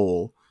the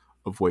whole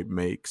of what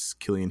makes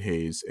Killian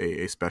Hayes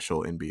a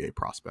special NBA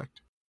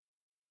prospect.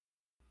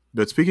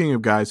 But speaking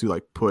of guys who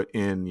like put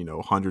in,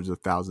 hundreds of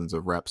thousands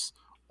of reps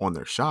on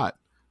their shot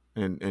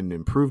and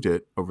improved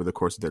it over the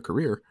course of their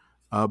career,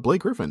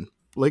 Blake Griffin.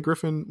 Blake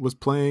Griffin was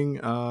playing.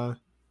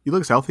 He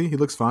looks healthy. He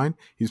looks fine.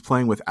 He's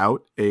playing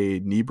without a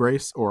knee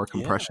brace or a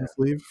compression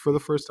sleeve for the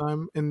first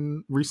time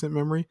in recent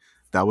memory.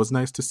 That was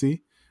nice to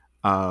see.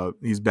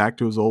 He's back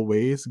to his old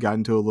ways. Got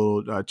into a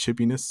little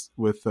chippiness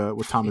with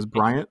Thomas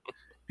Bryant.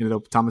 Ended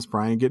up Thomas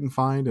Bryant getting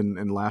fined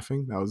and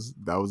laughing.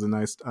 That was a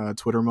nice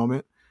Twitter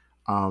moment.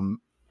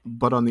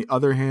 But on the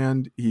other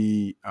hand,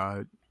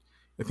 I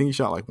think he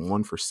shot like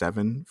 1 for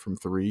 7 from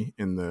 3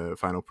 in the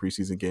final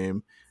preseason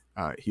game.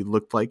 He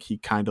looked like he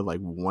kind of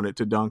like wanted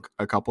to dunk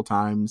a couple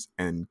times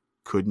and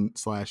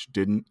couldn't /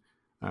 didn't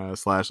 /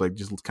 like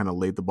just kind of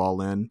laid the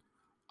ball in.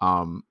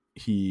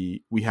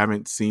 We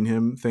haven't seen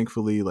him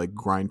thankfully like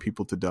grind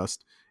people to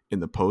dust in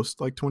the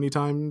post like 20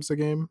 times a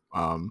game.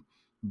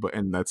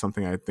 And that's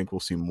something I think we'll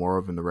see more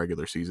of in the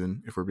regular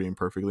season, if we're being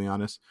perfectly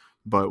honest.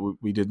 But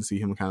we didn't see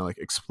him kind of like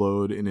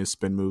explode in his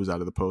spin moves out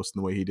of the post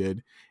in the way he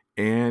did.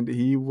 And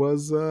he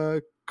was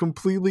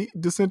completely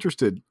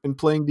disinterested in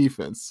playing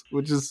defense,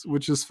 which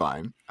is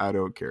fine. I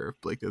don't care if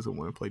Blake doesn't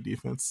want to play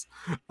defense.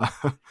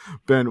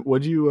 Ben,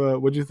 what'd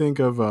you think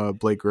of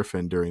Blake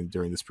Griffin during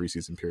this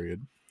preseason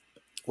period?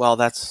 Well,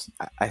 that's,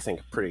 I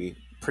think, a pretty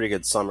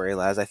good summary,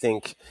 Laz. I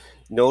think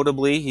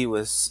notably he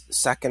was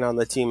second on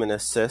the team in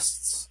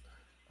assists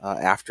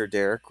after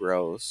Derrick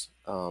Rose.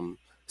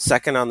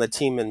 Second on the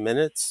team in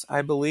minutes,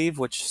 I believe,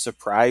 which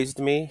surprised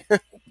me,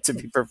 to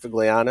be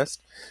perfectly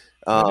honest.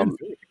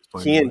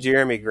 He and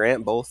Jeremy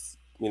Grant both,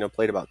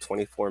 played about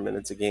 24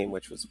 minutes a game,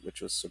 which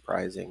was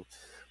surprising.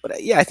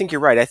 But yeah, I think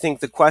you're right. I think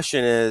the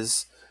question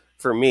is,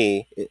 for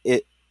me,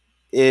 it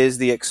is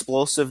the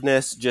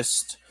explosiveness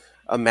just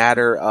a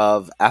matter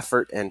of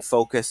effort and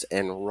focus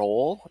and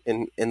role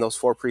in those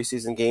 4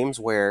 preseason games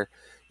where,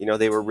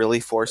 they were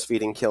really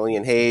force-feeding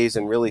Killian Hayes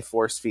and really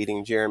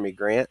force-feeding Jeremy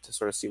Grant to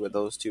sort of see what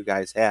those two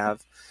guys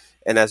have.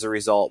 And as a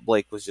result,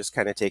 Blake was just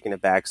kind of taking a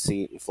back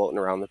seat and floating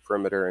around the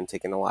perimeter and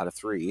taking a lot of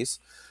threes.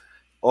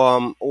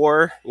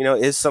 Or,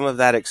 is some of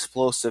that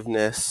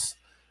explosiveness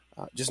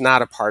just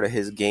not a part of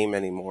his game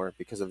anymore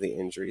because of the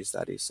injuries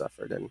that he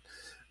suffered? And,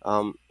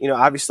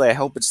 obviously I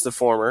hope it's the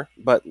former,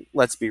 but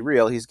let's be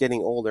real. He's getting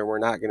older. We're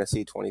not going to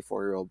see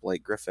 24-year-old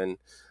Blake Griffin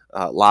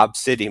Lob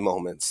City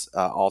moments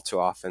all too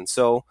often.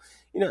 So,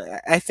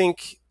 I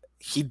think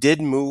he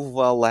did move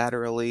well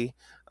laterally.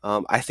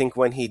 I think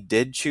when he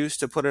did choose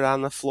to put it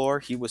on the floor,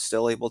 he was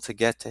still able to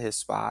get to his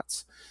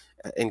spots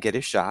and get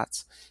his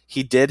shots.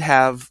 He did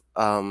have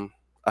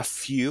a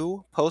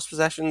few post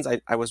possessions.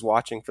 I was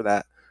watching for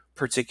that,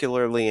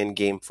 particularly in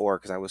Game 4,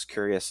 because I was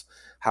curious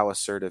how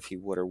assertive he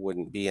would or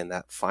wouldn't be in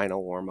that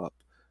final warm-up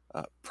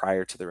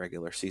prior to the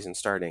regular season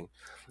starting.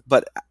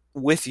 But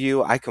with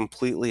you, I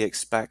completely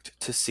expect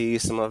to see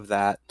some of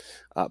that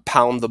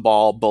pound the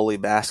ball, bully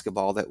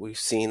basketball that we've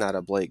seen out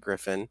of Blake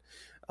Griffin.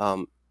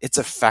 It's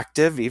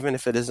effective, even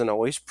if it isn't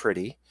always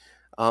pretty.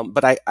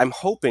 But I'm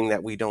hoping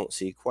that we don't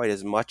see quite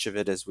as much of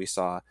it as we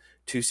saw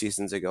 2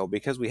 seasons ago,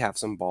 because we have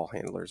some ball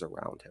handlers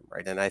around him,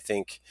 right? And I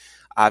think,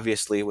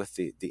 obviously, with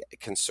the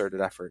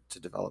concerted effort to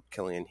develop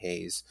Killian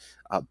Hayes,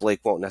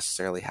 Blake won't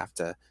necessarily have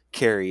to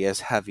carry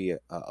as heavy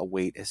a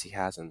weight as he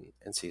has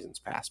in seasons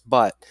past.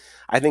 But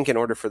I think in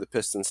order for the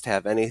Pistons to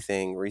have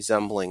anything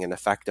resembling an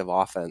effective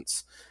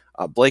offense,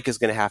 Blake is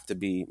going to have to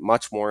be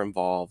much more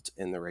involved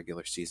in the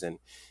regular season.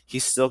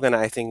 He's still going to,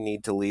 I think,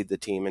 need to lead the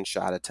team in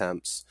shot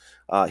attempts.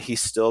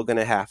 He's still going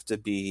to have to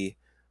be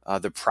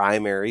the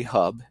primary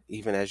hub,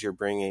 even as you're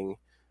bringing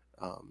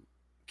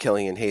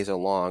Killian Hayes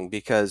along,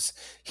 because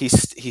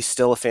he's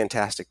still a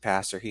fantastic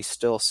passer. He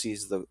still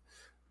sees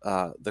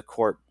the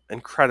court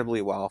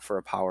incredibly well for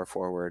a power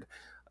forward.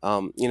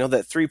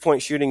 That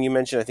 3-point shooting you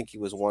mentioned, I think he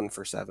was 1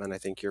 for 7. I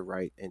think you're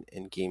right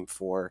in Game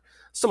 4.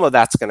 Some of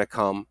that's going to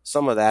come.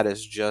 Some of that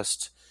is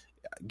just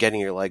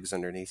getting your legs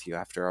underneath you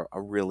after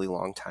a really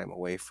long time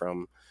away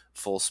from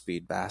full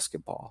speed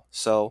basketball.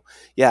 So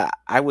yeah,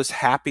 I was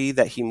happy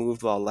that he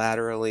moved well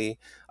laterally.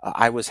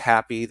 I was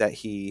happy that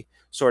he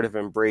sort of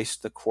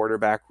embraced the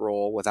quarterback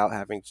role without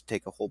having to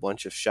take a whole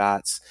bunch of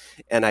shots.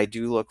 And I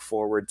do look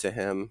forward to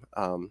him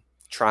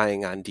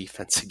trying on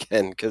defense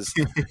again, because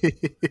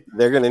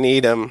they're going to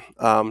need him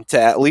to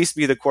at least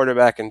be the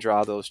quarterback and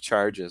draw those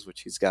charges,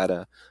 which he's got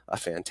a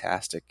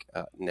fantastic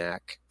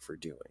knack for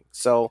doing.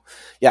 So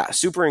yeah,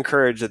 super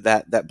encouraged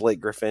that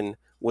Blake Griffin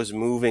was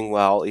moving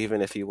well,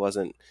 even if he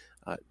wasn't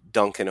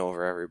dunking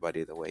over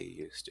everybody the way he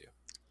used to.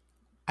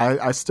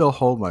 I still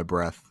hold my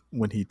breath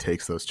when he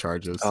takes those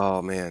charges.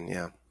 Oh man,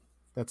 yeah.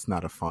 That's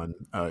not a fun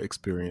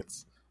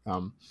experience.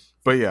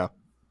 But yeah,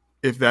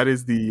 if that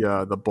is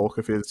the bulk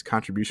of his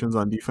contributions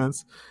on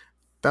defense,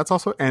 that's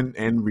also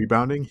and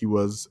rebounding. He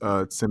was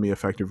a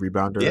semi-effective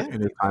rebounder in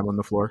his time on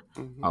the floor,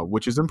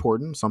 which is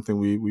important. Something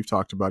we've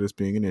talked about as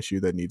being an issue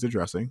that needs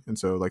addressing, and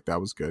so like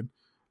that was good.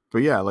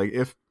 But yeah, like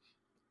if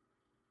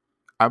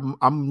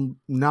I'm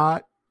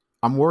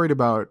worried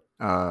about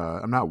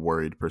I'm not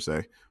worried per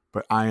se,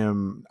 but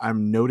I'm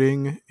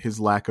noting his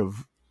lack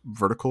of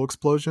vertical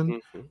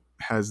explosion Mm-hmm.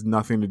 has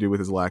nothing to do with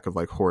his lack of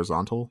like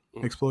horizontal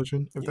Mm-hmm.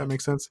 explosion, if that Yes.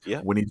 makes sense.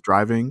 Yep. When he's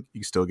driving,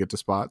 you still get to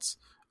spots.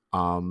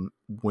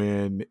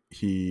 When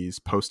he's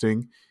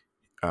posting,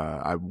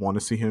 I want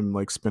to see him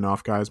like spin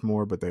off guys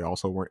more, but they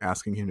also weren't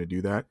asking him to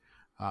do that.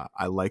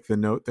 I like the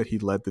note that he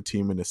led the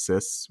team in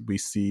assists. We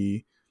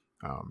see,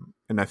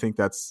 and I think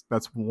that's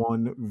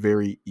one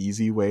very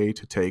easy way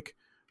to take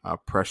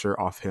pressure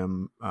off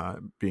him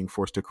being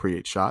forced to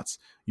create shots.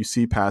 You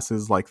see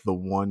passes like the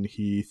one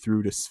he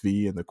threw to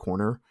Svi in the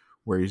corner,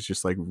 where he's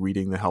just like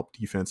reading the help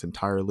defense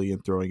entirely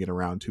and throwing it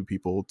around two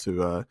people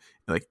to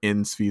like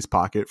in Svi's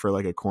pocket for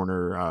like a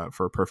corner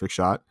for a perfect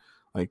shot.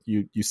 Like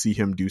you see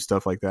him do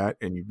stuff like that,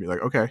 and you'd be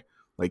like, okay,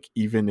 like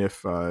even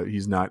if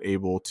he's not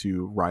able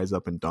to rise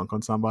up and dunk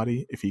on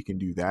somebody, if he can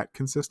do that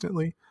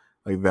consistently,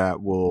 like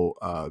that will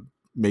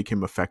make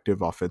him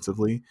effective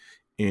offensively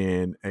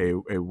in a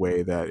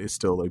way that is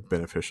still like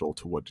beneficial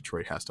to what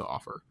Detroit has to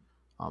offer.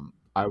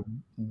 I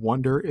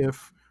wonder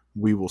if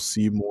we will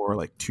see more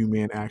like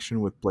 2-man action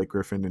with Blake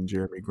Griffin and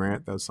Jeremy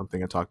Grant. That was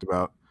something I talked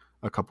about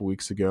a couple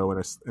weeks ago,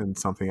 and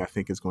something I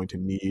think is going to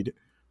need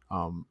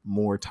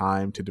more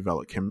time to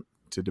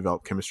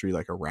develop chemistry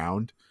like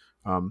around.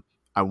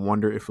 I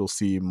wonder if we'll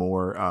see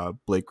more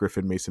Blake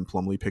Griffin, Mason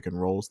Plumlee pick and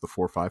rolls, the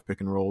 4-5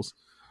 pick and rolls.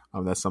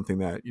 That's something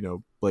that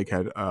Blake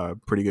had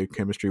pretty good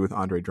chemistry with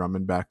Andre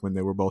Drummond back when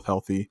they were both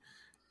healthy,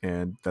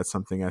 and that's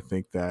something I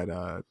think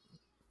that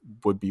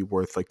would be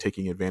worth like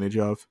taking advantage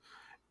of.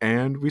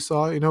 And we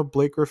saw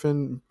Blake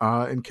Griffin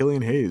and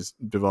Killian Hayes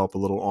develop a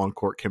little on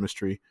court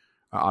chemistry.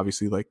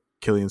 Obviously, like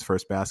Killian's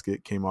first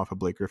basket came off a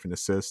Blake Griffin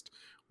assist.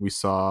 We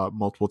saw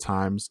multiple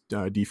times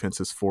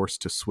defenses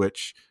forced to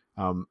switch.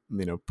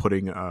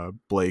 Putting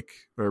Blake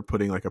or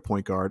putting like a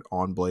point guard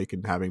on Blake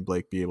and having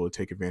Blake be able to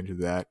take advantage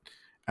of that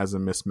as a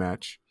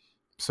mismatch.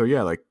 So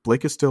yeah, like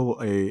Blake is still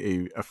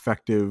a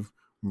effective,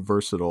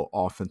 versatile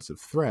offensive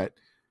threat.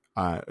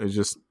 It's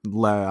just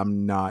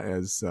I'm not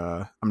as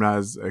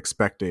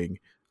expecting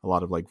a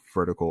lot of like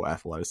vertical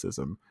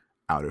athleticism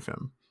out of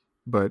him.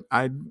 But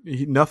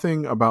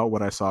nothing about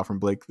what I saw from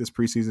Blake this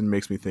preseason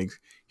makes me think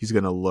he's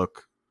going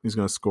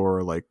to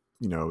score like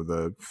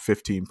the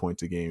 15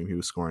 points a game he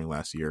was scoring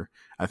last year.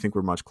 I think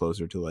we're much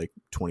closer to like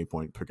 20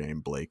 point per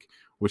game Blake,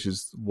 which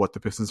is what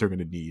the Pistons are going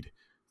to need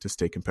to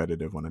stay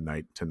competitive on a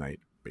night to night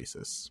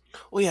basis.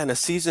 Well, yeah, and a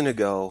season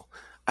ago,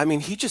 I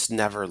mean, he just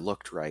never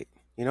looked right.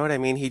 You know what I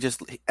mean?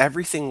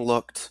 Everything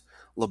looked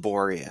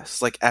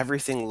laborious. Like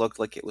everything looked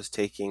like it was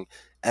taking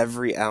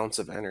every ounce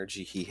of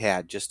energy he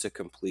had just to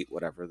complete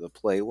whatever the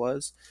play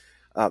was.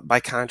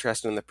 By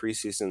contrast, in the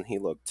preseason, he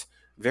looked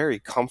very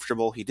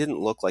comfortable. He didn't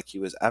look like he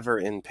was ever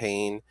in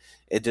pain.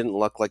 It didn't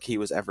look like he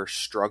was ever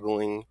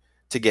struggling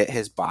to get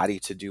his body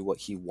to do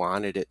what he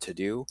wanted it to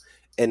do.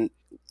 And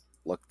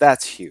look,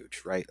 that's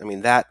huge, right? I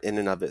mean, that in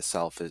and of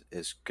itself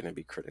is going to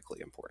be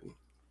critically important.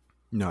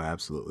 No,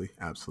 absolutely,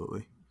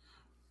 absolutely.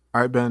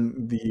 All right,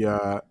 Ben.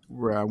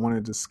 Where I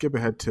wanted to skip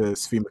ahead to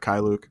Svi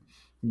Mikhailuk.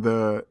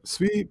 The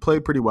Svi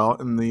played pretty well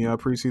in the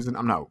preseason.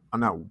 I'm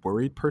not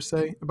worried per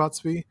se about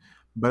Svi,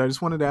 but I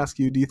just wanted to ask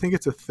you: do you think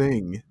it's a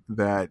thing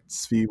that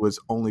Svi was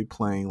only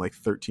playing like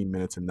 13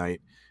 minutes a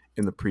night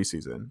in the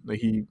preseason? Like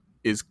he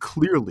is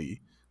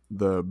clearly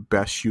the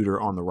best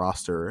shooter on the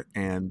roster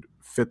and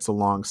fits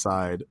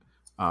alongside,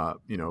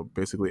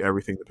 basically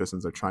everything the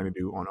Pistons are trying to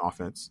do on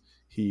offense.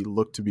 He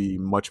looked to be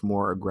much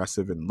more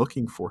aggressive in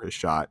looking for his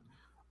shot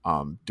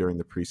during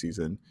the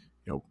preseason.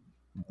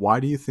 Why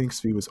do you think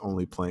Svi was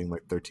only playing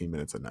like 13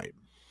 minutes a night?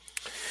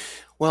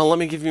 Well, let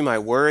me give you my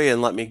worry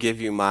and let me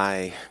give you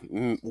my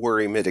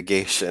worry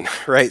mitigation,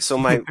 right? So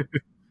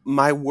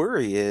my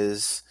worry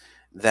is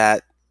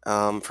that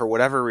for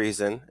whatever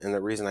reason, and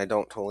the reason I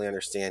don't totally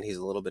understand, he's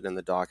a little bit in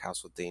the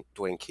doghouse with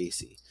Dwayne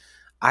Casey.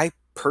 I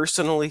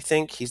personally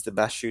think he's the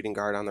best shooting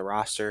guard on the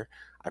roster.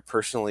 I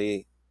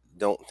personally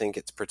don't think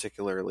it's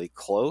particularly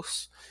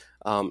close.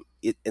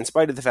 In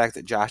spite of the fact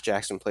that Josh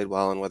Jackson played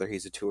well and whether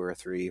he's a 2 or a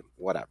 3,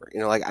 whatever.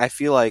 Like I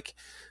feel like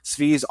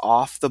Svi's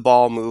off the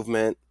ball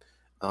movement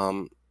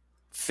um,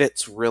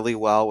 fits really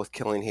well with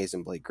Killian Hayes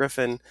and Blake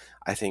Griffin.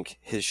 I think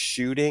his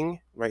shooting,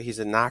 right? He's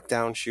a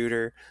knockdown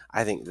shooter.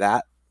 I think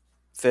that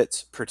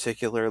fits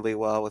particularly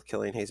well with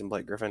Killian Hayes and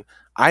Blake Griffin.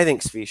 I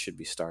think Svi should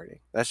be starting.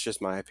 That's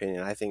just my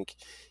opinion. I think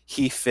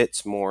he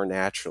fits more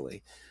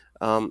naturally.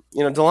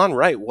 DeLon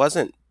Wright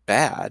wasn't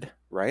bad,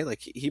 right?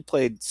 Like he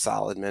played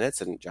solid minutes,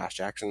 and Josh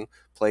Jackson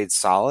played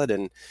solid.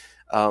 And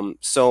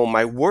so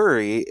my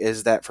worry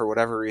is that for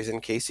whatever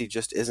reason, Casey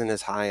just isn't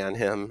as high on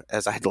him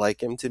as I'd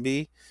like him to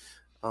be.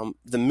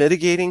 The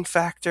mitigating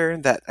factor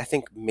that I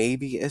think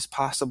maybe is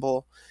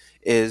possible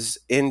is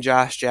in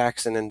Josh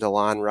Jackson and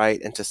DeLon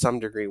Wright, and to some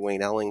degree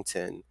Wayne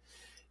Ellington,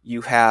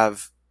 you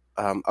have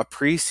a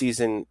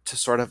preseason to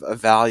sort of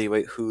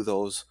evaluate who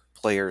those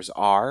players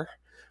are,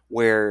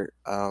 where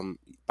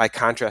by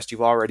contrast,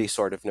 you already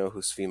sort of know who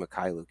Svi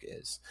Mikhailuk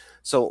is.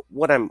 So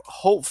what I'm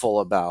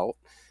hopeful about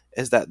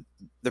is that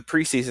the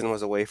preseason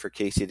was a way for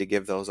Casey to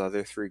give those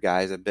other three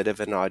guys a bit of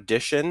an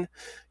audition,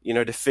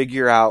 to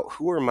figure out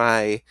who are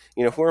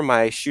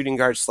my shooting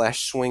guards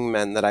slash swing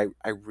men that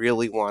I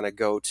really want to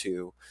go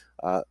to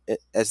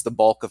as the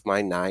bulk of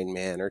my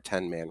 9-man or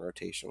 10-man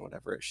rotation,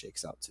 whatever it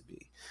shakes out to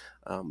be.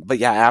 But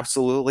yeah,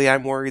 absolutely.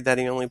 I'm worried that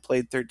he only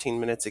played 13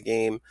 minutes a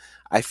game.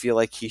 I feel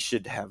like he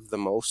should have the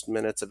most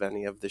minutes of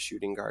any of the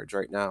shooting guards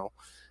right now.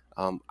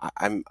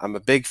 I'm a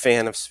big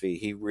fan of Svi.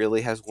 He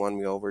really has won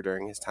me over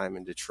during his time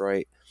in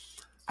Detroit.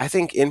 I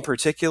think in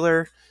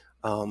particular,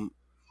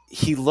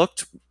 he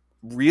looked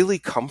really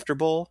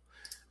comfortable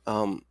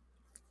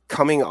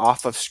coming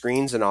off of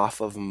screens and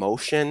off of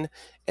motion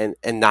and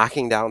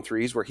knocking down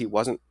threes where he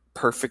wasn't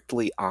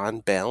perfectly on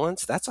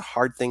balance. That's a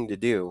hard thing to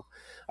do.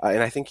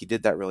 And I think he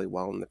did that really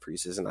well in the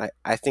preseason.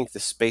 I think the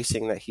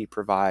spacing that he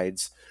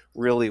provides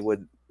really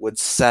would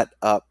set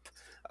up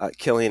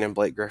Killian and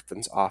Blake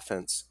Griffin's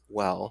offense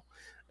well.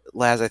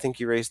 Laz, I think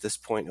you raised this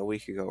point a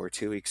week ago or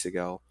 2 weeks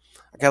ago.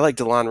 A guy like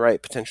DeLon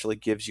Wright potentially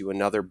gives you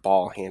another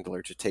ball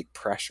handler to take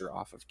pressure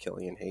off of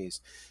Killian Hayes,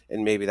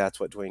 and maybe that's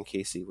what Dwayne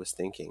Casey was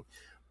thinking.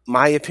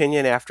 My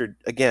opinion after,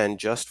 again,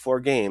 just 4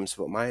 games,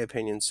 but my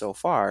opinion so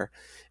far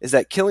is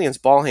that Killian's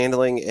ball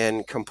handling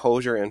and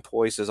composure and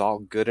poise is all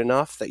good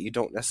enough that you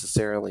don't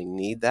necessarily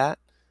need that,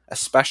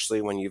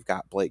 especially when you've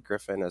got Blake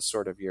Griffin as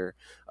sort of your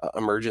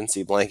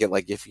emergency blanket,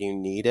 like if you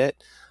need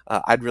it.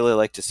 I'd really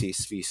like to see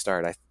Svi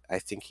start. I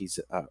think he's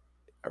a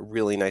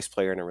really nice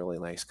player and a really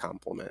nice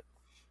compliment.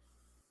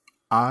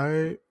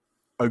 I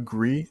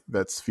agree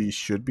that Svi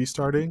should be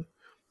starting,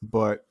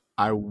 but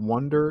I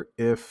wonder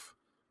if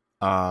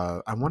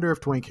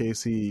Dwayne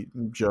Casey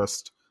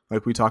just,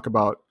 like we talk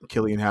about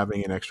Killian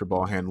having an extra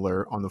ball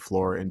handler on the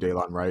floor and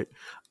DeLon Wright.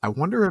 I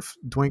wonder if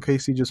Dwayne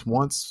Casey just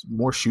wants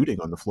more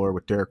shooting on the floor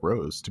with Derrick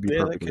Rose, to be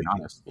perfectly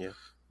honest. Yeah.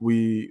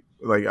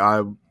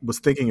 I was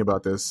thinking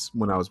about this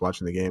when I was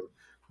watching the game.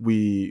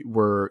 We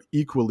were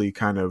equally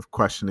kind of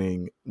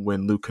questioning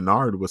when Luke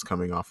Kennard was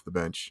coming off the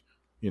bench,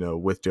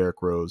 with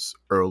Derrick Rose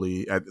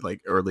early at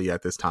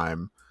this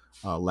time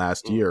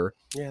last year.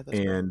 Yeah, that's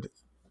and right.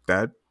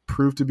 That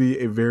proved to be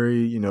a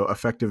very,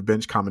 effective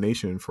bench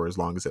combination for as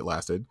long as it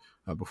lasted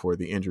before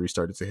the injury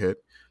started to hit.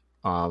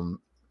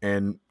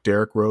 And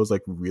Derrick Rose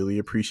really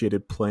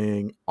appreciated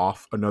playing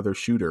off another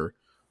shooter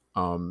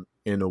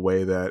in a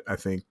way that I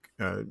think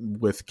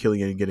with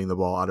Killian getting the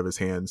ball out of his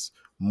hands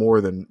more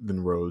than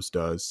Rose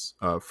does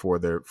for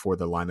the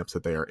lineups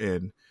that they are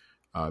in,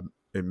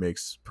 it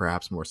makes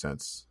perhaps more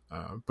sense.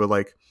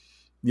 But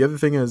the other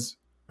thing is,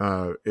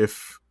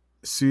 if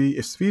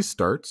Svi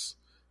starts,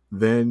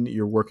 then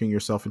you're working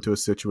yourself into a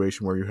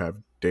situation where you have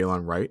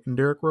DeLon Wright and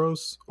Derrick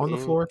Rose on the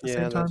floor at the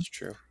same time. Yeah, that's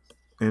true.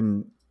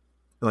 And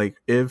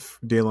if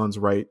DeLon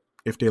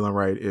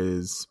Wright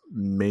is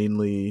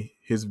mainly,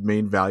 his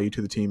main value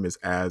to the team is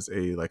as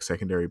a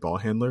secondary ball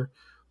handler,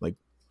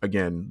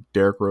 again,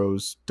 Derrick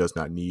Rose does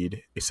not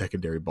need a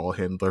secondary ball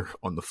handler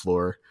on the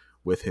floor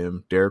with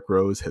him. Derrick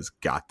Rose has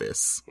got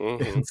this.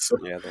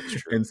 Mm-hmm. Yeah, that's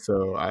true. And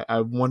so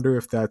I wonder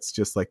if that's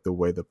just the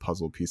way the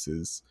puzzle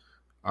pieces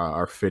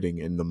are fitting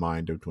in the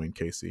mind of Dwayne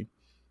Casey.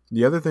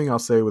 The other thing I'll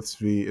say with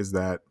Svi is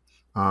that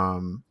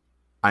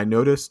I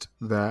noticed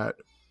that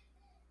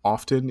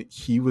often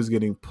he was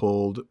getting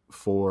pulled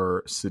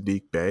for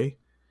Saddiq Bey,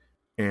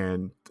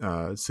 and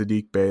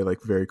Saddiq Bey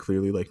very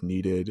clearly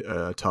needed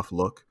a tough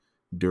look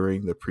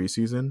during the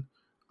preseason.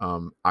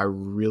 I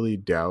really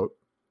doubt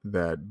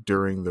that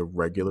during the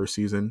regular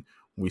season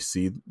we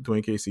see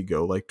Dwayne Casey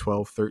go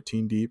 12,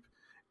 13 deep.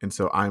 And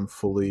so I'm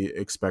fully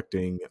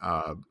expecting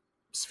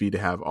Svi to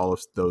have all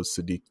of those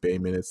Saddiq Bey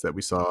minutes that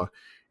we saw,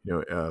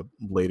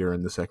 later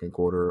in the second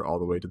quarter, all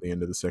the way to the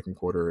end of the second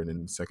quarter and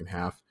in the second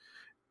half.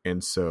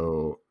 And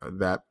so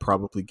that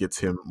probably gets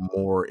him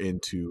more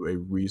into a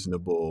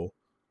reasonable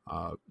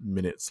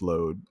minutes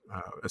load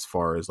as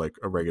far as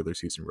a regular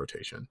season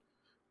rotation.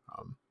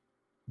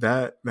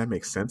 That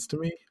makes sense to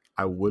me.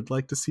 I would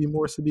like to see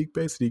more Saddiq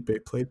Bey. Saddiq Bey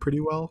played pretty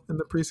well in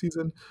the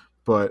preseason,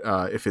 but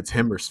if it's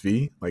him or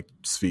Svi,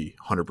 Svi,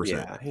 100%.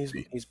 Yeah,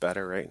 he's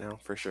better right now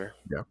for sure.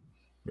 Yeah.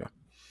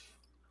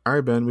 All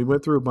right, Ben, we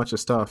went through a bunch of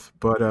stuff,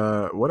 but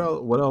what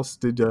else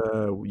did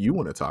you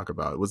want to talk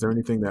about? Was there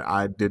anything that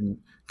I didn't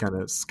kind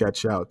of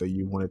sketch out that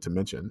you wanted to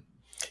mention?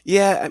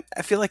 Yeah,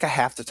 I feel like I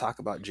have to talk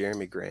about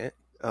Jeremy Grant.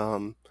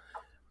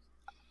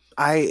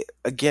 I've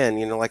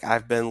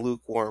been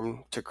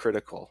lukewarm to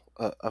critical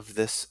of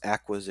this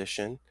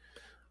acquisition,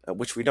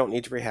 which we don't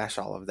need to rehash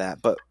all of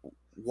that, but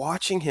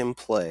watching him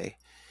play,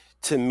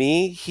 to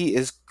me, he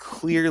is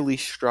clearly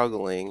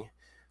struggling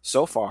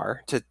so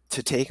far to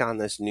take on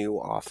this new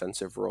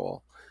offensive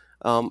role.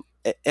 And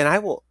I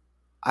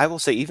will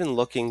say, even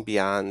looking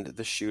beyond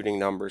the shooting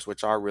numbers,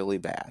 which are really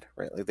bad,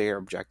 right? They are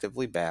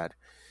objectively bad.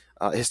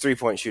 His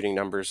 3-point shooting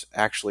numbers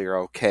actually are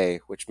okay,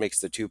 which makes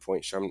the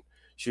 2-point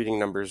shooting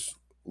numbers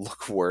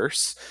look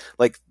worse.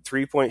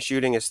 3-point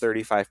shooting is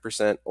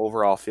 35%,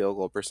 overall field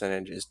goal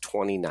percentage is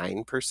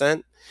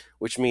 29%,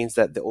 which means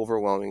that the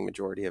overwhelming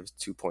majority of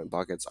 2-point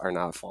buckets are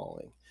not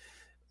falling.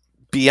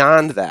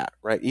 Beyond that,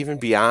 right, even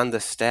beyond the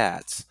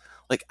stats,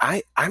 like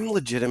I'm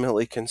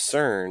legitimately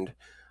concerned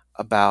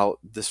about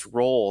this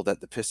role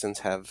that the Pistons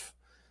have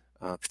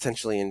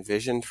potentially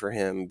envisioned for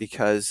him,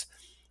 because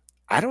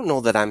I don't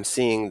know that I'm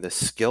seeing the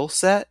skill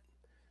set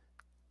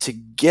to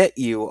get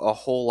you a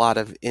whole lot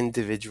of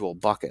individual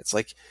buckets.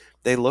 Like,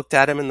 they looked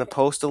at him in the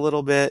post a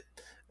little bit.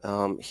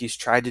 He's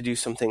tried to do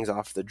some things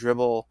off the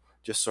dribble,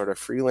 just sort of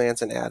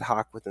freelance and ad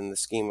hoc within the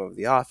scheme of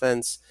the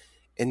offense,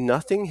 and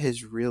nothing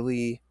has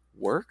really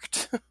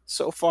worked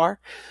so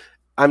far.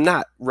 I'm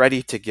not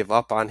ready to give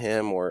up on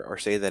him or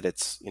say that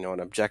it's, an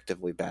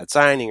objectively bad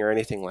signing or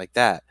anything like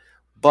that.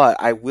 But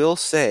I will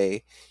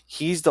say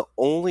he's the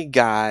only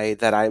guy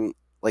that I'm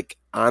like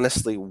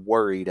honestly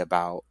worried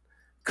about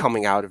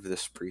coming out of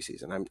this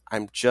preseason.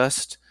 I'm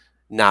just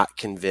not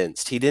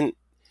convinced. He didn't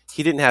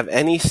have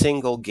any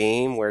single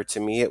game where to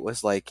me it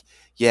was like,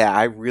 yeah,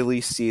 I really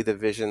see the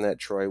vision that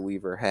Troy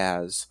Weaver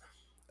has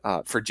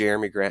for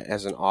Jerami Grant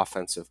as an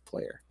offensive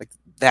player. Like,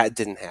 that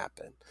didn't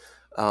happen.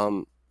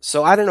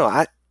 So I don't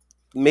know.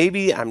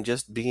 Maybe I'm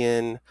just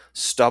being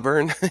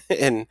stubborn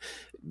and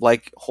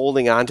like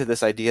holding on to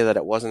this idea that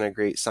it wasn't a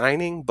great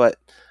signing, but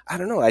I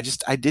don't know.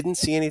 I didn't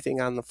see anything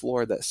on the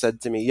floor that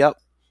said to me, "Yep,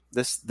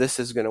 this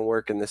is going to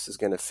work and this is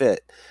going to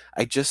fit."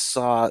 I just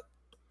saw,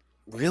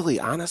 really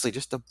honestly,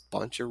 just a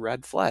bunch of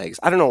red flags.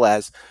 I don't know,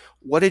 Laz.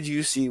 What did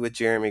you see with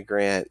Jerami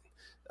Grant?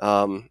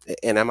 And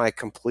am I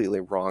completely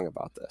wrong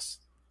about this?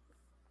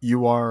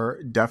 You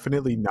are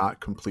definitely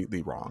not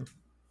completely wrong.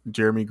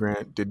 Jerami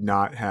Grant did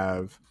not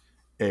have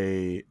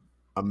a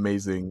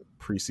amazing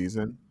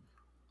preseason.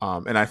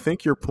 And I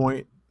think your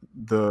point,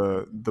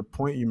 the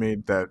point you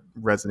made that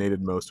resonated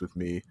most with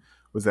me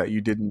was that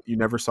you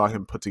never saw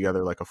him put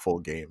together like a full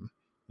game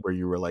where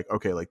you were like,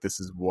 okay, like this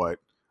is what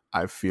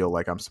I feel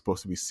like I'm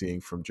supposed to be seeing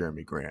from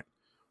Jerami Grant.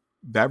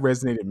 That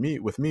resonated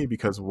with me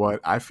because what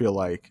I feel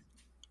like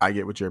I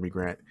get with Jerami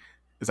Grant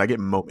is I get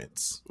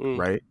moments, Mm,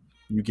 right?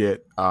 You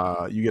get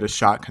a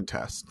shot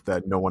contest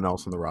that no one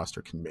else on the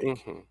roster can make,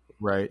 hmm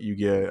right? You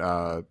get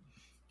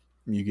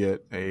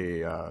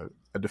a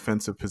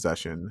defensive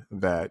possession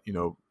that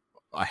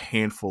a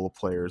handful of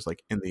players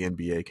like in the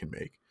NBA can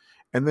make,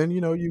 and then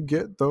you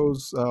get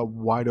those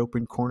wide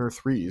open corner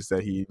threes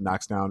that he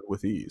knocks down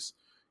with ease.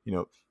 You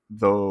know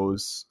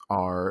those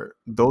are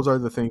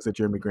the things that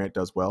Jerami Grant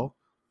does well,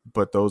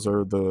 but those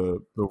are the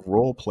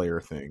role player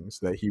things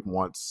that he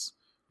wants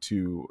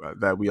to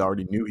that we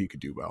already knew he could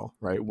do well.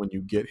 Right, when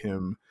you get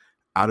him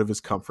out of his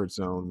comfort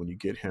zone, when you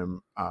get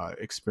him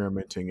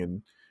experimenting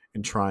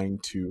and trying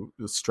to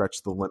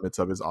stretch the limits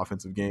of his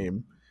offensive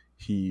game,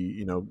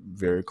 he,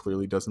 very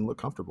clearly doesn't look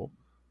comfortable.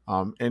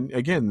 And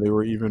again, there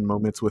were even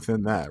moments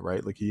within that,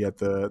 right? Like he had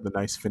the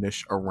nice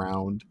finish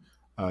around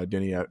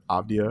Denny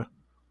Avdia.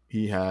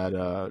 He had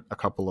a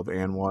couple of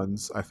and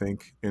ones, I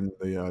think, in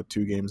the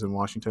 2 games in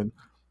Washington.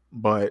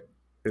 But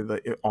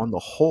on the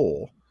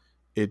whole,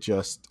 it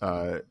just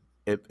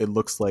it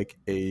looks like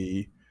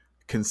a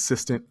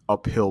consistent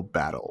uphill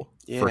battle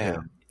for yeah,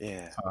 him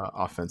yeah.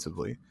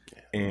 offensively.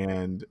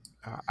 And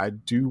I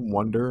do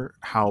wonder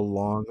how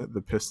long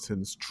the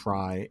Pistons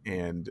try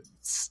and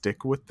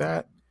stick with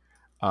that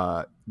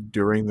uh,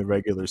 during the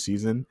regular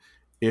season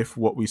if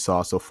what we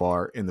saw so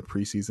far in the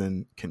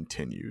preseason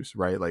continues,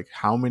 right? Like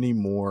how many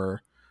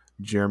more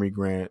Jerami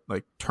Grant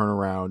like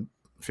turnaround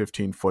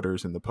 15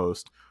 footers in the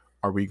post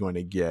are we going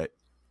to get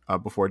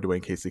before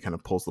Dwayne Casey kind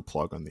of pulls the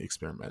plug on the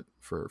experiment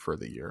for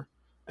the year?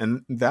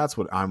 And that's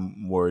what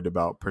I'm worried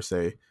about per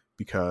se,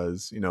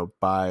 because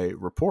by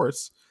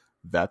reports,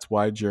 that's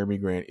why Jerami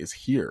Grant is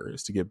here,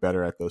 is to get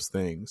better at those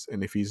things.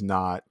 And if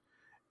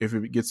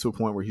it gets to a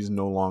point where he's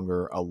no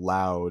longer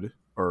allowed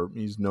or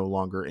he's no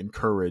longer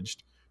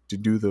encouraged to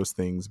do those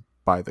things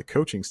by the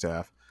coaching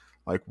staff,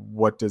 like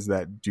what does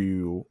that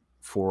do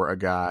for a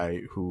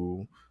guy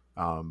who,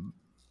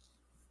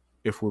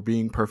 if we're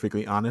being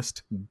perfectly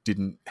honest,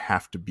 didn't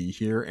have to be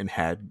here and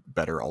had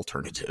better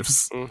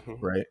alternatives, hmm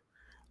right?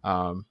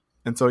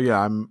 And so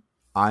yeah,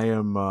 I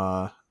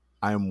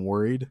am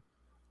worried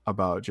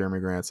about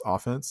Jerami Grant's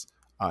offense.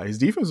 His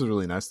defense was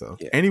really nice though,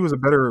 Yeah, and he was a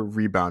better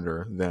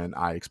rebounder than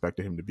I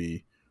expected him to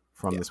be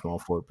from yeah. the small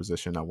forward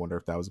position. I wonder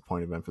if that was a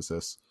point of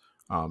emphasis.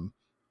 Um,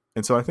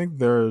 and so I think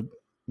the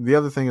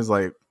other thing is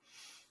like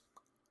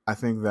I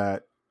think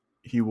that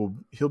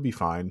he'll be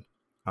fine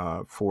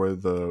for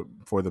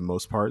the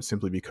most part,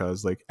 simply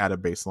because like at a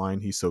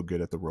baseline he's so good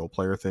at the role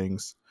player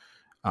things.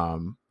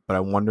 But I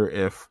wonder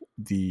if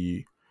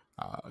the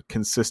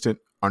consistent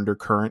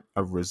undercurrent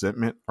of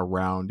resentment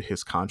around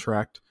his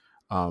contract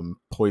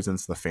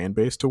poisons the fan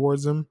base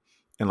towards him,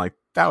 and like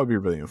that would be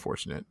really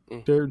unfortunate. hmm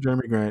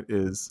Jerami Grant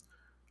is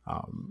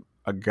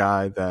a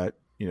guy that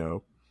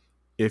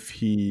if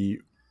he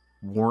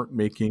weren't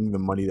making the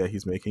money that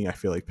he's making, I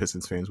feel like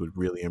Pistons fans would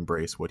really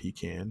embrace what he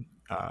can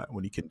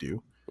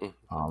do.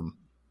 hmm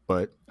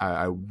But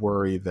I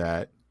worry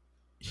that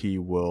he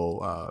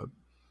will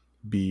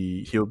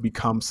he'll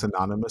become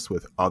synonymous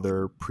with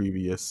other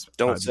previous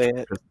Don't say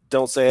Detroit it. Pistons.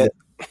 Don't say Yeah,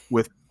 it.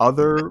 with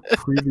other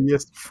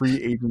previous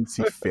free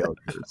agency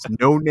failures.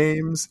 No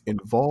names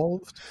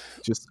involved,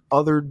 just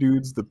other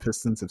dudes the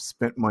Pistons have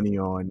spent money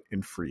on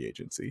in free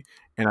agency.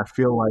 And I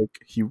feel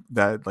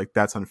like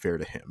that's unfair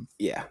to him.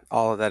 Yeah,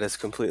 all of that is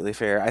completely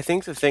fair. I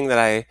think the thing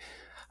that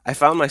I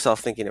found myself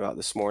thinking about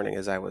this morning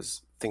as I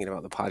was thinking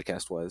about the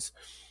podcast was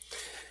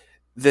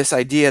this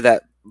idea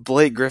that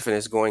Blake Griffin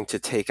is going to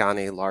take on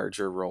a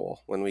larger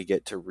role when we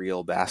get to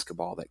real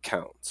basketball that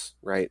counts,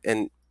 right?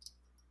 And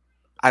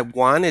I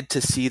wanted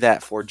to see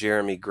that for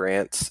Jeremy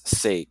Grant's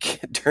sake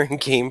during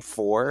Game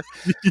 4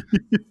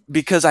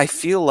 because I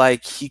feel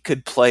like he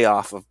could play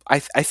off of. I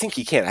think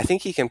he can. I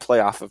think he can play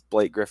off of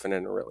Blake Griffin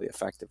in a really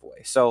effective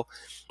way. So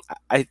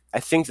I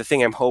think the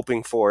thing I'm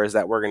hoping for is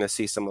that we're going to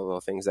see some of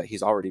the things that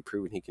he's already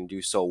proven he can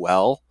do so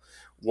well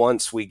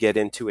once we get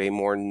into a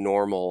more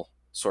normal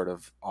sort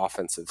of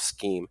offensive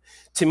scheme.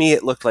 To me,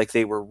 it looked like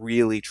they were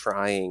really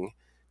trying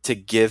to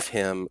give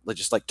him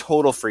just like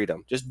total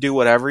freedom. Just do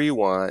whatever you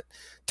want,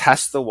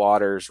 test the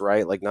waters,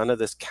 right? Like none of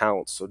this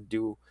counts. So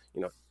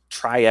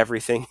try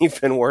everything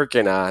you've been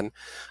working on.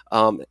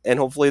 And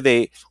hopefully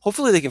they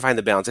can find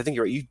the balance. I think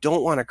you're right. You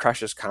don't want to crush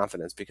his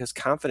confidence because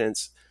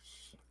confidence,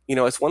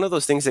 it's one of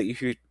those things that you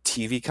hear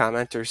TV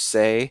commenters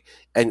say,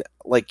 and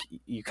like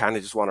you kind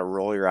of just want to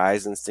roll your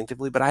eyes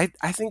instinctively. But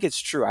I think it's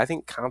true. I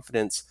think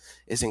confidence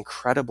is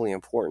incredibly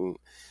important.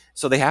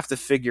 So they have to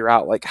figure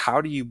out like how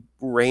do you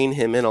rein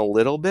him in a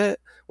little bit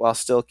while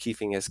still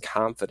keeping his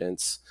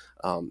confidence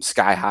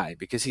sky high,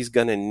 because he's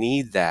going to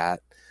need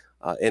that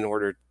in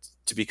order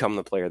to become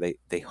the player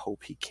they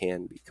hope he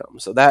can become.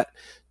 So that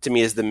to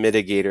me is the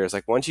mitigator. Is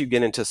like once you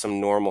get into some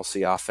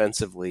normalcy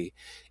offensively,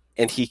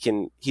 and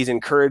he's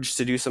encouraged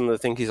to do some of the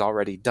things he's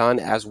already done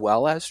as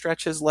well as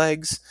stretch his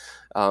legs,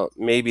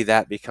 maybe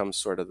that becomes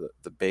sort of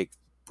the big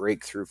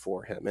breakthrough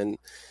for him. And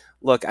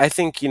look, I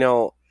think,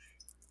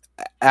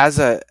 as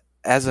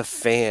a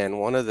fan,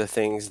 one of the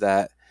things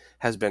that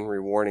has been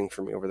rewarding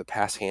for me over the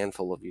past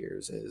handful of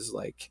years is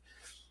like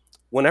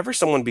whenever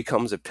someone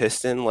becomes a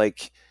Piston,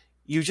 like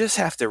you just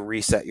have to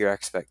reset your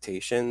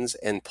expectations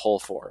and pull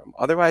for them.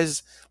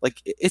 Otherwise,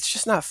 like it's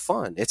just not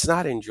fun. It's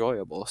not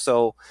enjoyable.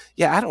 So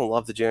yeah, I don't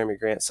love the Jeremy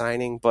Grant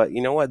signing, but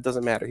you know what? It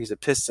doesn't matter. He's a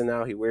Piston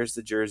now. He wears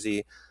the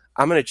jersey.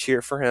 I'm going to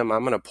cheer for him.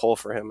 I'm going to pull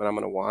for him, and I'm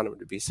going to want him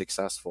to be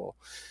successful.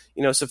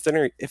 So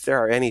if there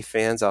are any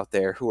fans out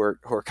there who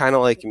are kind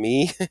of like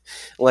me,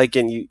 like,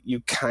 and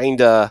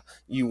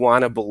you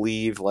want to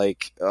believe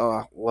like,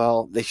 oh,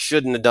 well, they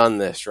shouldn't have done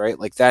this, right?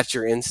 Like that's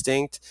your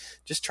instinct.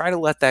 Just try to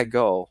let that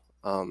go.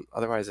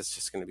 Otherwise, it's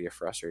just going to be a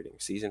frustrating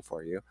season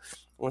for you.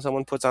 When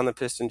someone puts on the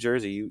Piston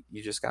jersey,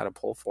 you just got to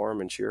pull for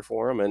them and cheer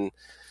for them. And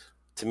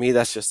to me,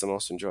 that's just the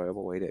most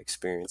enjoyable way to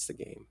experience the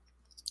game.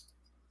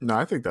 No,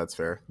 I think that's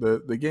fair.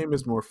 The game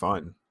is more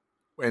fun.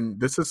 And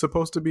this is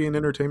supposed to be an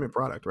entertainment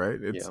product, right?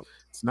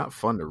 It's not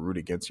fun to root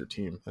against your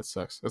team. That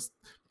sucks. That's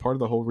part of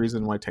the whole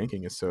reason why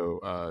tanking is so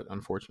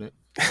unfortunate.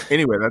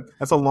 Anyway,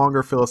 that's a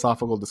longer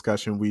philosophical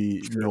discussion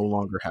we no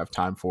longer have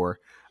time for.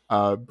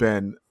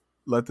 Ben,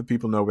 let the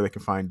people know where they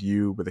can find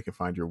you, where they can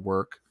find your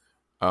work,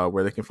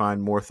 where they can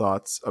find more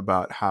thoughts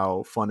about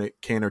how fun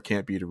it can or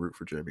can't be to root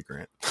for Jeremy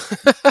Grant.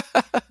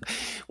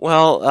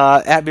 Well,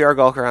 at BR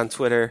Gulker on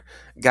Twitter,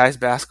 guys,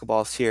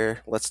 basketball's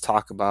here. Let's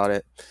talk about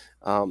it.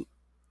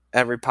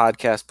 Every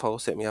podcast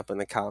post, hit me up in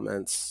the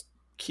comments.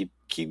 Keep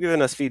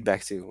giving us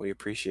feedback too. We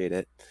appreciate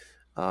it.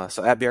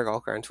 So at BR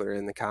Gulker on Twitter,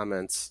 in the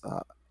comments,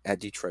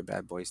 at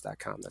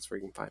DetroitBadBoys.com. That's where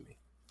you can find me.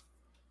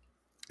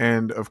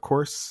 And of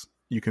course,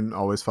 you can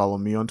always follow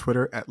me on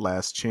Twitter at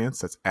Last Chance.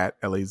 That's at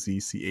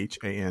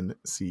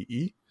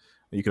LAZCHANCE.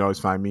 You can always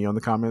find me on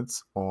the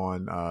comments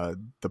on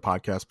the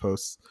podcast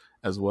posts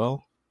as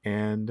well.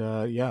 And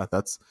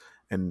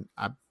and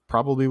I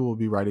probably will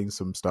be writing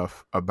some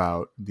stuff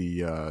about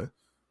the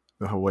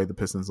way the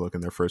Pistons look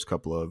in their first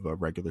couple of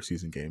regular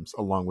season games,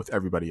 along with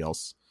everybody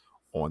else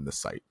on the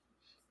site.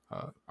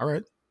 All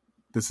right.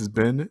 This has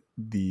been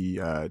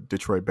the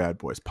Detroit Bad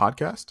Boys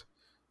podcast.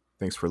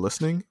 Thanks for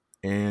listening,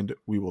 and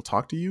we will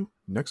talk to you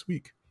next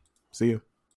week. See you.